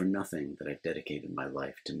 It's not for nothing that I've dedicated my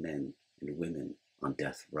life to men and women on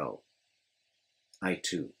death row. I,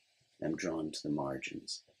 too, am drawn to the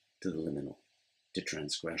margins, to the liminal, to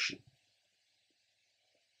transgression.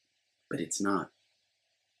 But it's not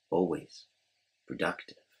always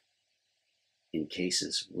productive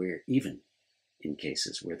even in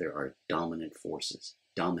cases where there are dominant forces,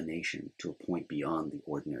 domination to a point beyond the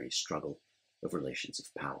ordinary struggle of relations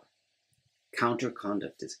of power.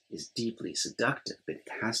 Counterconduct is deeply seductive, but it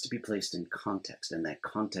has to be placed in context, and that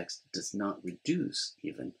context does not reduce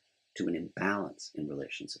even to an imbalance in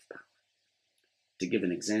relations of power. To give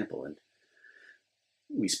an example, and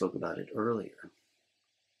we spoke about it earlier,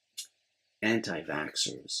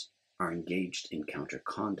 anti-vaxxers are engaged in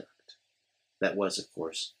counterconduct. That was, of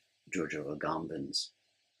course, Giorgio Agamben's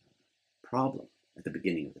problem at the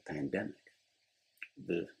beginning of the pandemic.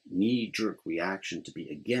 The knee-jerk reaction to be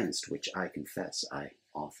against, which I confess I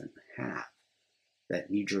often have,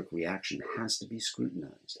 that knee-jerk reaction has to be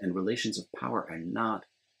scrutinized, and relations of power are not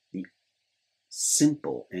the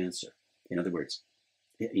simple answer. In other words,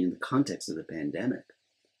 in the context of the pandemic,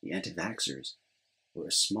 the anti-vaxxers were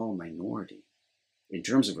a small minority. In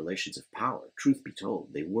terms of relations of power, truth be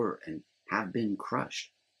told, they were and have been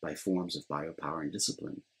crushed by forms of biopower and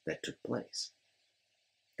discipline that took place.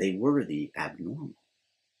 They were the abnormal.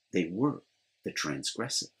 They were the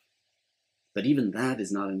transgressive. But even that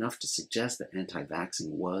is not enough to suggest that anti-vaxxing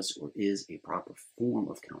was or is a proper form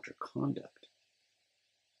of counterconduct.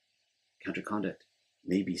 Counterconduct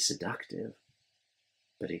may be seductive,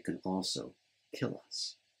 but it can also kill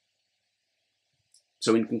us.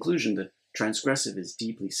 So in conclusion, the transgressive is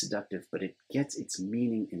deeply seductive, but it gets its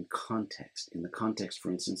meaning in context, in the context, for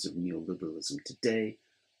instance, of neoliberalism today,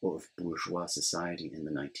 or of bourgeois society in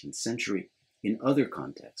the 19th century, in other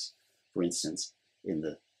contexts, for instance, in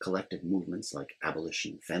the collective movements like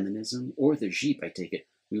abolition feminism, or the JIP, I take it,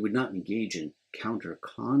 we would not engage in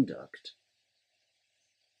counterconduct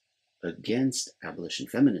against abolition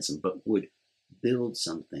feminism, but would build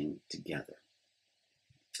something together.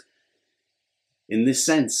 In this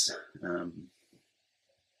sense, I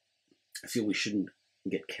feel we shouldn't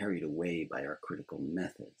get carried away by our critical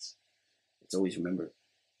methods. It's always, remember,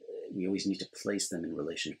 we always need to place them in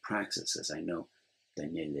relation to praxis, as I know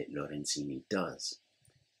Daniele Lorenzini does.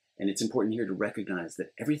 And it's important here to recognize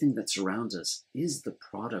that everything that surrounds us is the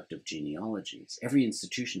product of genealogies. Every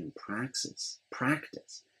institution in practice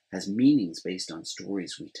has meanings based on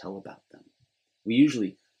stories we tell about them. We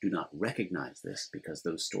usually do not recognize this because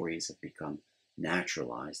those stories have become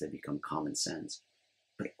naturalized, they become common sense.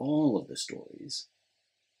 But all of the stories,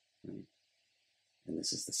 right, and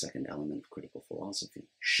this is the second element of critical philosophy,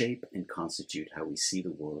 shape and constitute how we see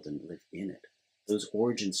the world and live in it. Those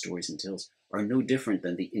origin stories and tales are no different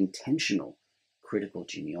than the intentional critical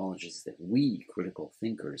genealogies that we, critical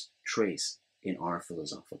thinkers, trace in our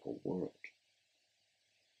philosophical world.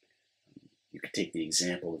 You could take the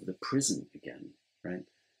example of the prison again, right?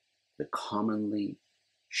 The commonly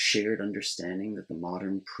shared understanding that the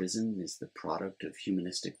modern prison is the product of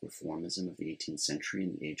humanistic reformism of the 18th century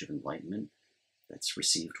and the Age of Enlightenment that's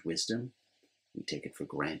received wisdom. We take it for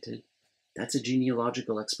granted. That's a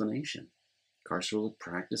genealogical explanation. Carceral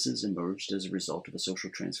practices emerged as a result of a social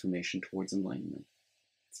transformation towards enlightenment.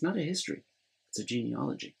 It's not a history, it's a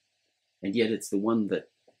genealogy. And yet it's the one that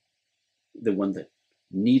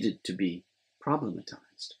needed to be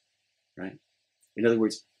problematized, right? In other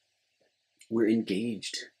words, we're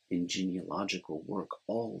engaged in genealogical work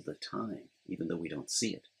all the time, even though we don't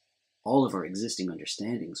see it. All of our existing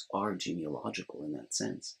understandings are genealogical in that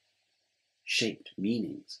sense. Shaped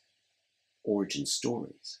meanings, origin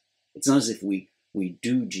stories. It's not as if we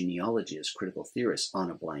do genealogy as critical theorists on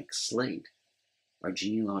a blank slate. Our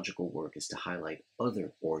genealogical work is to highlight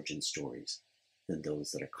other origin stories than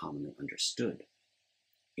those that are commonly understood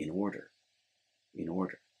in order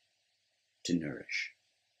to nourish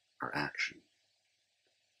our action.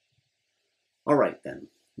 All right, then,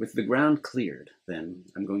 with the ground cleared, then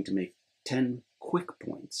I'm going to make 10 quick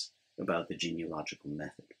points about the genealogical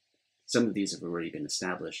method. Some of these have already been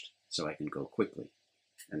established, so I can go quickly,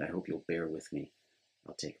 and I hope you'll bear with me.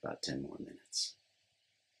 I'll take about 10 more minutes.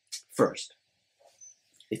 First,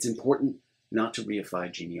 it's important not to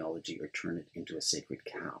reify genealogy or turn it into a sacred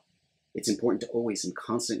cow. It's important to always and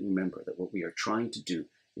constantly remember that what we are trying to do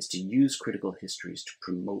is to use critical histories to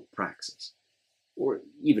promote praxis, or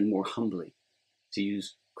even more humbly, to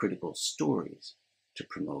use critical stories to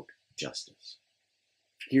promote justice.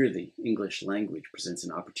 Here, the English language presents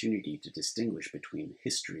an opportunity to distinguish between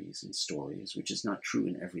histories and stories, which is not true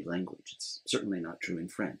in every language. It's certainly not true in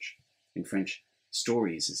French. In French,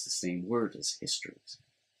 stories is the same word as histories.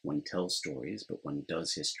 One tells stories, but one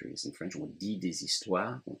does histories. In French, on dit des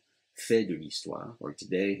histoires, on fait de l'histoire, or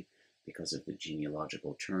today, because of the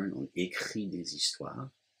genealogical turn, on écrit des histoires,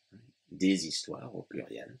 right? Des histoires, au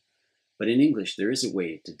pluriel. But in English, there is a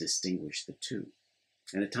way to distinguish the two.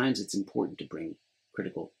 And at times, it's important to bring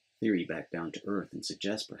critical theory back down to earth and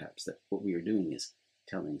suggest, perhaps, that what we are doing is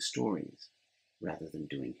telling stories rather than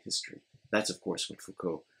doing history. That's, of course, what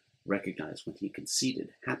Foucault recognized when he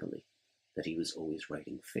conceded, happily, that he was always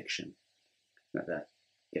writing fiction. Now, that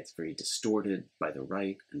gets very distorted by the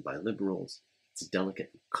right and by liberals. It's a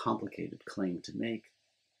delicate and complicated claim to make,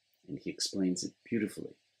 and he explains it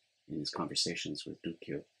beautifully in his conversations with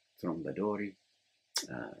Duccio Trombadori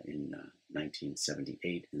in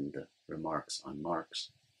 1978 in the Remarks on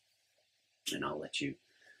Marx, and I'll let you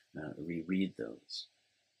reread those.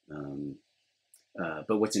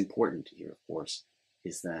 But what's important here, of course,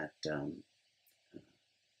 is that the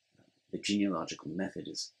genealogical method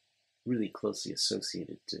is really closely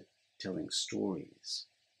associated to telling stories,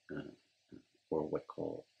 or what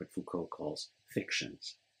Foucault calls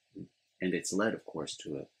fictions. And it's led, of course,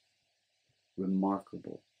 to a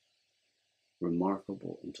remarkable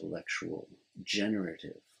intellectual,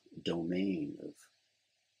 generative domain of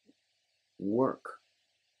work.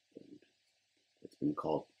 It's been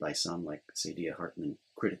called by some, like Saidiya Hartman,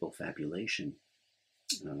 critical fabulation,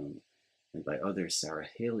 and by others, Sarah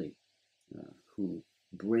Haley, who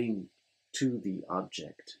bring to the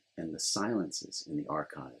object and the silences in the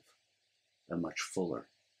archive a much fuller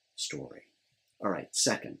story. All right,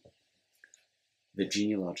 second, the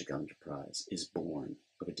genealogical enterprise is born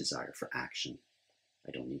of a desire for action.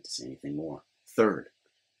 I don't need to say anything more. Third,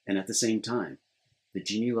 and at the same time, the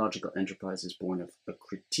genealogical enterprise is born of a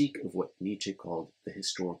critique of what Nietzsche called the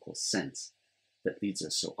historical sense that leads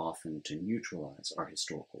us so often to neutralize our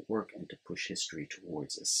historical work and to push history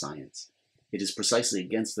towards a science. It is precisely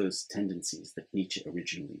against those tendencies that Nietzsche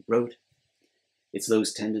originally wrote. It's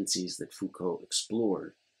those tendencies that Foucault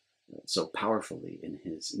explored so powerfully in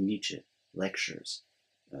his Nietzsche lectures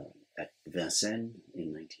at Vincennes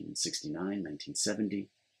in 1969, 1970.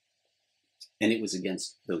 And it was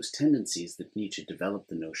against those tendencies that Nietzsche developed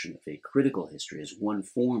the notion of a critical history as one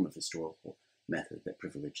form of historical method that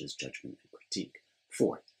privileges judgment and critique.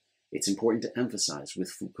 Fourth, it's important to emphasize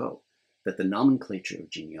with Foucault that the nomenclature of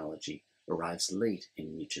genealogy arrives late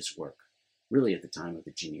in Nietzsche's work, really at the time of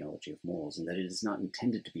the genealogy of morals, and that it is not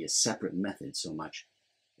intended to be a separate method so much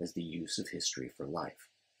as the use of history for life.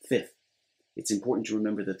 Fifth, it's important to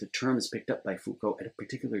remember that the term is picked up by Foucault at a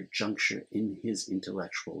particular juncture in his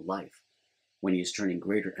intellectual life, when he is turning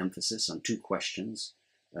greater emphasis on two questions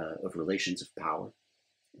of relations of power,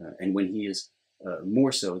 and when he is,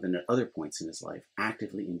 more so than at other points in his life,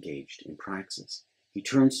 actively engaged in praxis. He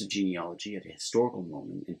turns to genealogy at a historical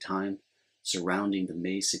moment in time surrounding the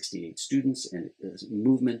May 68 students and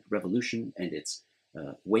movement, revolution, and its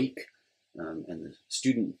wake, and the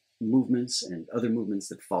student movements and other movements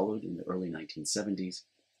that followed in the early 1970s,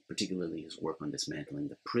 particularly his work on dismantling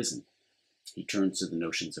the prison. He turns to the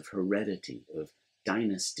notions of heredity, of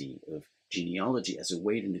dynasty, of genealogy as a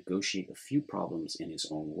way to negotiate a few problems in his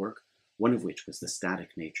own work, one of which was the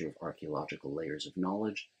static nature of archaeological layers of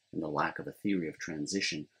knowledge and the lack of a theory of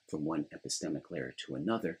transition from one epistemic layer to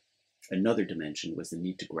another. Another dimension was the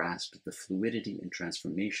need to grasp the fluidity and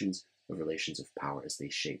transformations of relations of power as they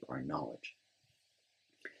shape our knowledge.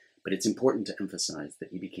 But it's important to emphasize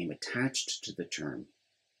that he became attached to the term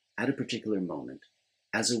at a particular moment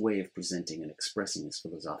as a way of presenting and expressing his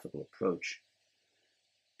philosophical approach,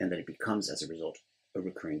 and that it becomes, as a result, a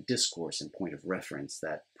recurring discourse and point of reference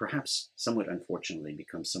that perhaps somewhat unfortunately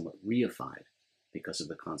becomes somewhat reified because of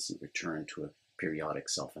the constant return to a periodic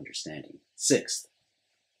self-understanding. Sixth,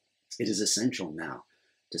 it is essential now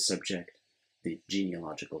to subject the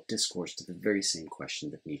genealogical discourse to the very same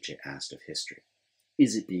question that Nietzsche asked of history.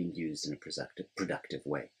 Is it being used in a productive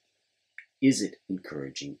way? Is it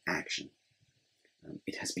encouraging action?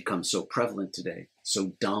 It has become so prevalent today,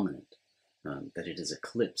 so dominant, that it has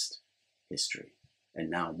eclipsed history. And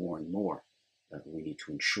now more and more, we need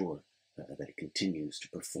to ensure that it continues to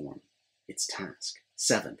perform its task.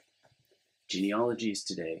 Seventh, genealogies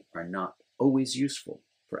today are not always useful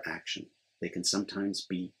for action. They can sometimes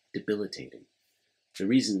be debilitating. The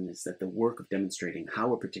reason is that the work of demonstrating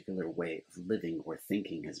how a particular way of living or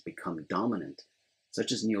thinking has become dominant,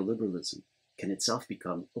 such as neoliberalism, can itself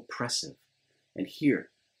become oppressive. And here,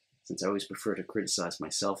 since I always prefer to criticize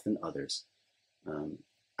myself than others,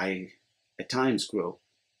 I at times grow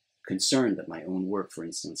concerned that my own work, for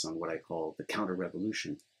instance, on what I call the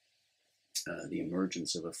counter-revolution, the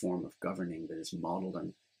emergence of a form of governing that is modeled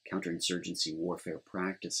on counterinsurgency warfare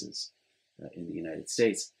practices in the United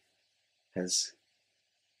States, has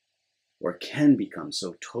or can become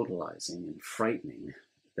so totalizing and frightening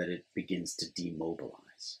that it begins to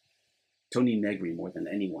demobilize. Tony Negri, more than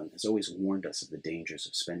anyone, has always warned us of the dangers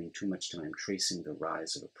of spending too much time tracing the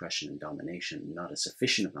rise of oppression and domination, not a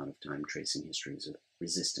sufficient amount of time tracing histories of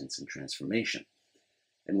resistance and transformation.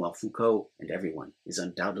 And while Foucault and everyone is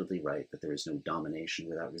undoubtedly right that there is no domination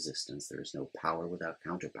without resistance, there is no power without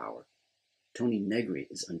counterpower, Tony Negri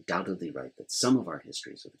is undoubtedly right that some of our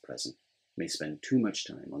histories of the present may spend too much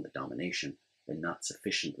time on the domination and not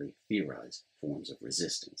sufficiently theorize forms of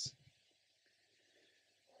resistance.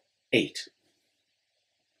 8.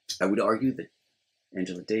 I would argue that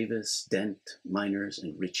Angela Davis, Dent, Miners,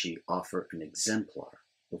 and Ritchie offer an exemplar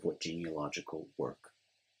of what genealogical work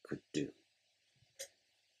could do.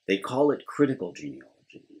 They call it critical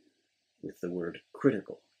genealogy, with the word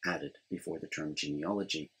critical added before the term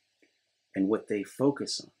genealogy, and what they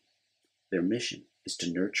focus on, their mission, is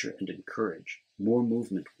to nurture and encourage more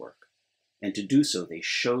movement work, and to do so they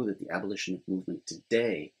show that the abolitionist movement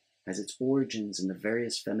today has its origins in the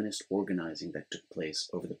various feminist organizing that took place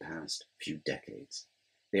over the past few decades.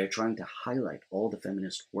 They are trying to highlight all the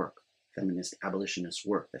feminist work, feminist abolitionist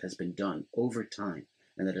work that has been done over time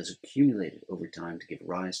and that has accumulated over time to give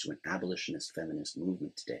rise to an abolitionist feminist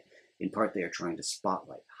movement today. In part, they are trying to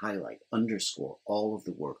spotlight, highlight, underscore all of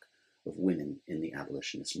the work of women in the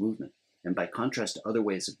abolitionist movement. And by contrast to other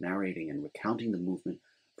ways of narrating and recounting the movement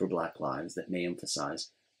for Black lives that may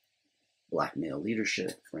emphasize Black male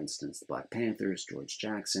leadership, for instance, the Black Panthers, George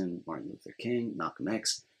Jackson, Martin Luther King, Malcolm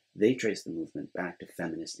X, they trace the movement back to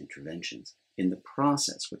feminist interventions. In the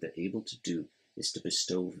process, what they're able to do is to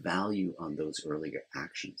bestow value on those earlier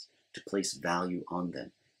actions, to place value on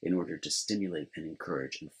them in order to stimulate and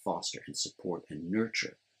encourage and foster and support and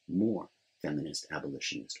nurture more feminist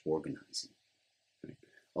abolitionist organizing. Right?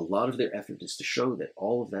 A lot of their effort is to show that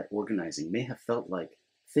all of that organizing may have felt like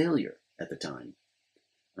failure at the time,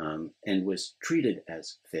 and was treated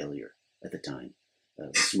as failure at the time.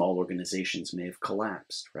 Small organizations may have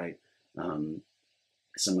collapsed, right?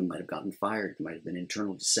 Someone might have gotten fired, there might have been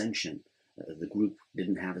internal dissension. The group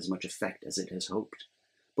didn't have as much effect as it has hoped.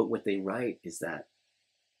 But what they write is that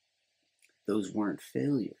those weren't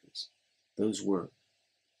failures. Those were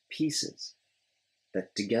pieces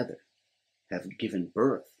that together have given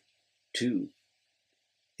birth to,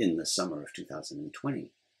 in the summer of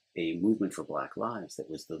 2020, a movement for Black lives that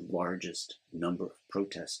was the largest number of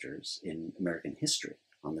protesters in American history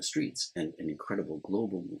on the streets, and an incredible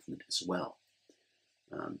global movement as well.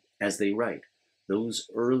 As they write, those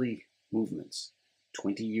early movements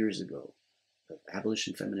 20 years ago of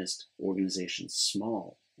abolition feminist organizations,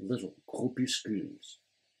 small, little, groupuscules,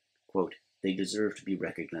 quote, they deserve to be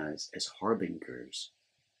recognized as harbingers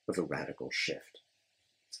of a radical shift.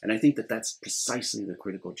 And I think that that's precisely the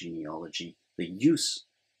critical genealogy, the use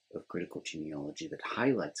of critical genealogy that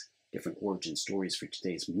highlights different origin stories for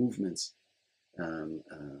today's movements, and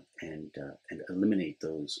eliminate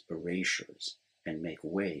those erasures and make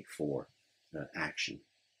way for action.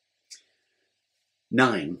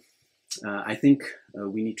 9, I think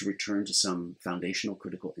we need to return to some foundational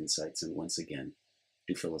critical insights and once again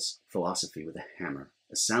do philosophy with a hammer,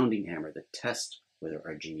 a sounding hammer that tests whether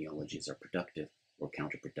our genealogies are productive or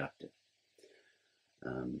counterproductive.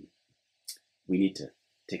 We need to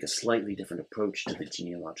take a slightly different approach to the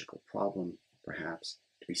genealogical problem, perhaps,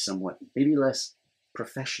 to be somewhat, maybe less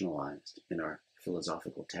professionalized in our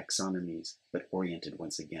philosophical taxonomies, but oriented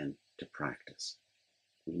once again to practice.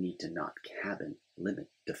 We need to not cabin, limit,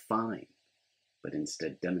 define, but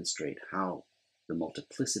instead demonstrate how the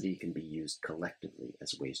multiplicity can be used collectively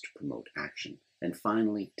as ways to promote action. And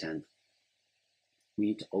finally, 10th, we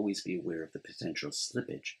need to always be aware of the potential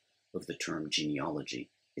slippage of the term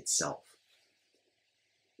genealogy itself.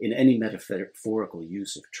 In any metaphorical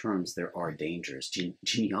use of terms, there are dangers.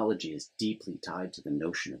 Genealogy is deeply tied to the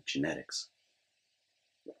notion of genetics.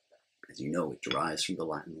 As you know, it derives from the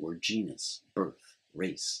Latin word genus, birth,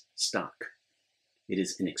 race, stock. It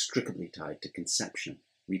is inextricably tied to conception,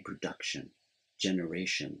 reproduction,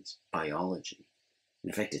 generations, biology.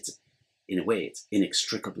 In fact, in a way, it's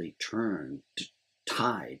inextricably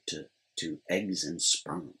tied to eggs and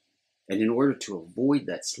sperm. And in order to avoid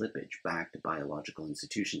that slippage back to biological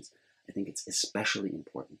institutions, I think it's especially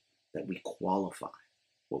important that we qualify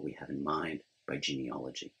what we have in mind by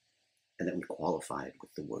genealogy, and that we qualify it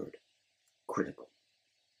with the word critical.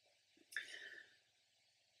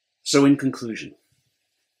 So in conclusion,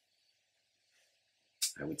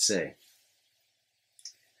 I would say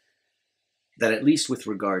that at least with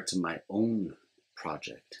regard to my own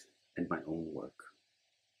project and my own work,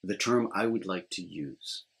 the term I would like to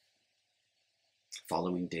use,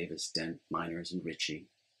 following Davis, Dent, Miners, and Ritchie,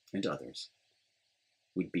 and others,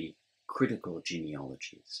 would be critical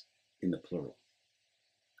genealogies, in the plural,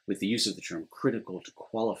 with the use of the term critical to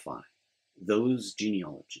qualify those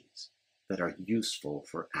genealogies that are useful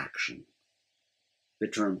for action. The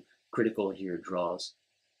term critical here draws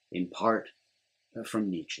in part from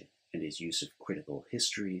Nietzsche and his use of critical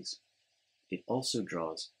histories. It also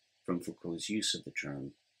draws from Foucault's use of the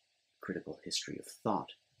term critical history of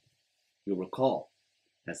thought. You'll recall,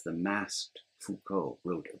 as the masked Foucault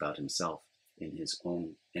wrote about himself in his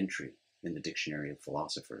own entry in the Dictionary of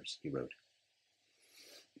Philosophers, he wrote,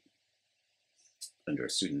 under a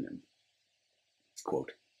pseudonym,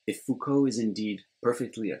 quote, "If Foucault is indeed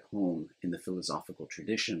perfectly at home in the philosophical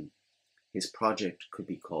tradition, his project could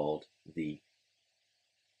be called the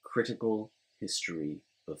critical history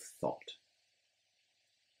of thought."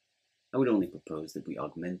 I would only propose that we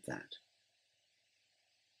augment that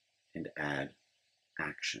and add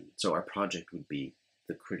action. So our project would be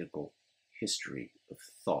the critical history of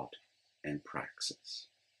thought and praxis,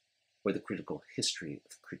 or the critical history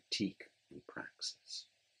of critique and praxis.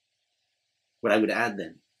 What I would add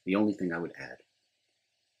then, the only thing I would add,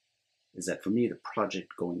 is that for me the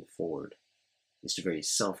project going forward is to very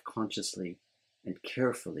self-consciously and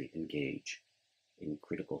carefully engage in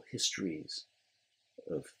critical histories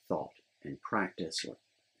of thought and practice, or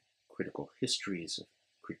critical histories of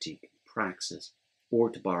critique and praxis, or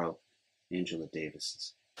to borrow Angela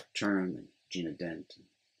Davis's term, and Gina Dent, and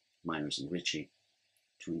Miners and Ritchie,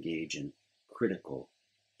 to engage in critical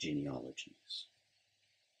genealogies.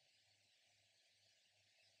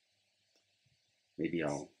 Maybe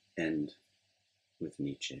I'll end with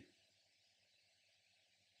Nietzsche.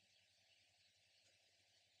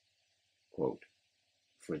 Quote,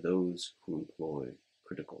 "For those who employ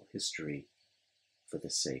critical history for the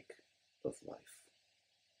sake of life."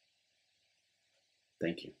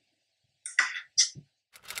 Thank you.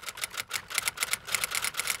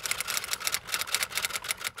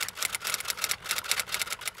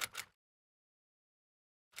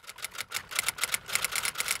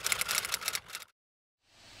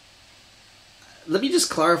 Let me just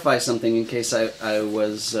clarify something in case I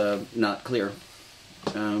was not clear.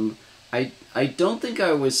 I don't think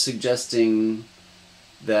I was suggesting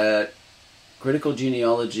that critical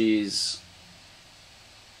genealogies,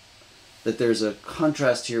 that there's a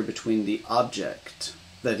contrast here between the object,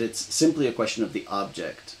 that it's simply a question of the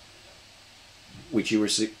object, which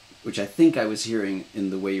I think I was hearing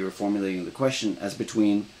in the way you were formulating the question, as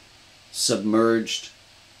between submerged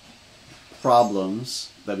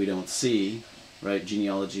problems that we don't see, right,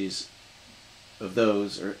 genealogies of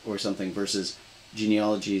those or something, versus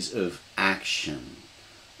genealogies of action.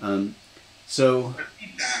 So that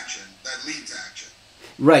leads to action.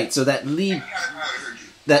 Right, so that lead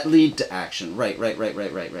to action. Right.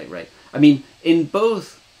 I mean, in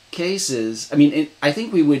both cases, I mean, I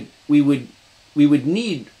think we need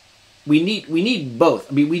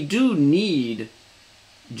both. I mean, we do need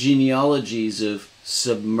genealogies of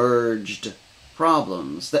submerged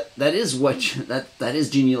problems. That is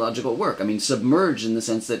genealogical work. I mean, submerged in the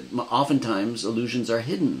sense that oftentimes illusions are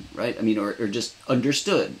hidden, right? I mean, or just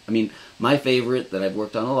understood. I mean, my favorite that I've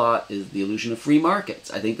worked on a lot is the illusion of free markets.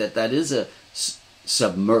 I think that is a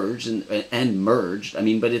submerged and merged. I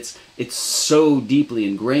mean, but it's so deeply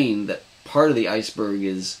ingrained that part of the iceberg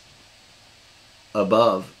is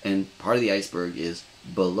above and part of the iceberg is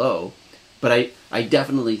below. But I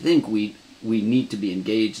definitely think we need to be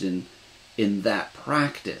engaged in that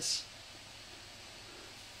practice.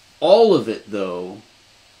 All of it, though,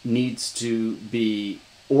 needs to be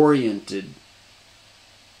oriented,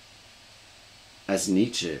 as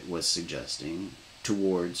Nietzsche was suggesting,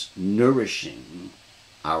 towards nourishing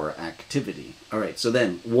our activity. All right, so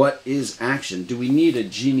then, what is action? Do we need a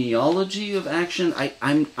genealogy of action? I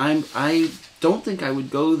don't think I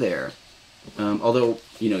would go there, although,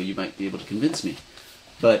 you might be able to convince me.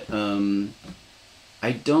 But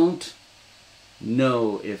I don't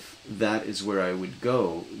know if that is where I would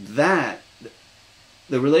go. The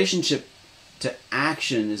relationship to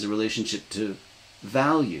action is a relationship to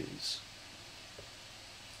values.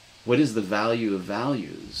 What is the value of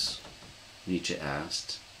values? Nietzsche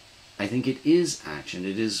asked. I think it is action,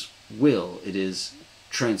 it is will, it is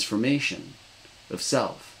transformation of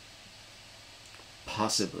self,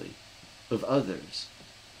 possibly of others.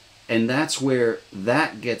 And that's where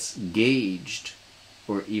that gets gauged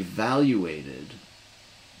or evaluated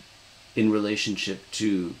in relationship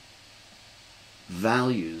to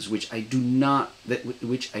values, which I do not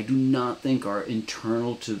think are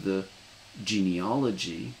internal to the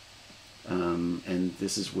genealogy, and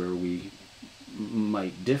this is where we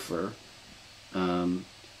might differ. And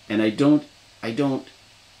I don't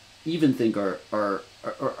even think are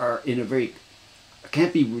in a very,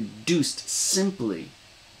 can't be reduced simply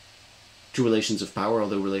to relations of power,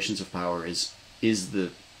 although relations of power is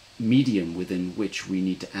the medium within which we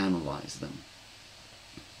need to analyze them.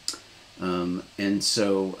 And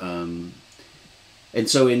so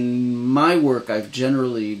in my work, I've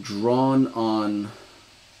generally drawn on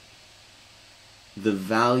the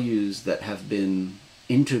values that have been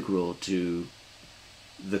integral to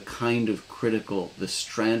the kind of the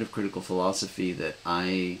strand of critical philosophy that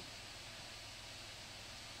I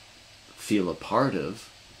feel a part of,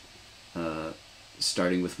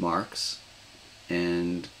 starting with Marx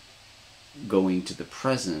and going to the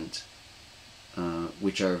present,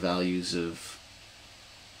 which are values of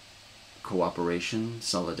cooperation,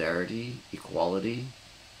 solidarity, equality,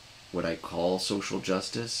 what I call social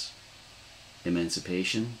justice,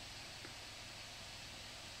 emancipation.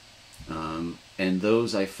 And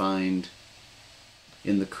those I find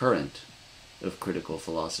in the current of critical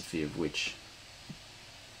philosophy, of which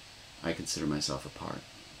I consider myself a part.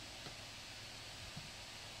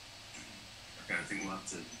 Okay, I think we'll have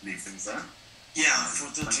to leave things there. Yeah,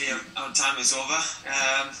 unfortunately our time is over.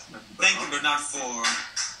 Thank you, Bernard, for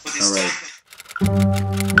this All right. talk.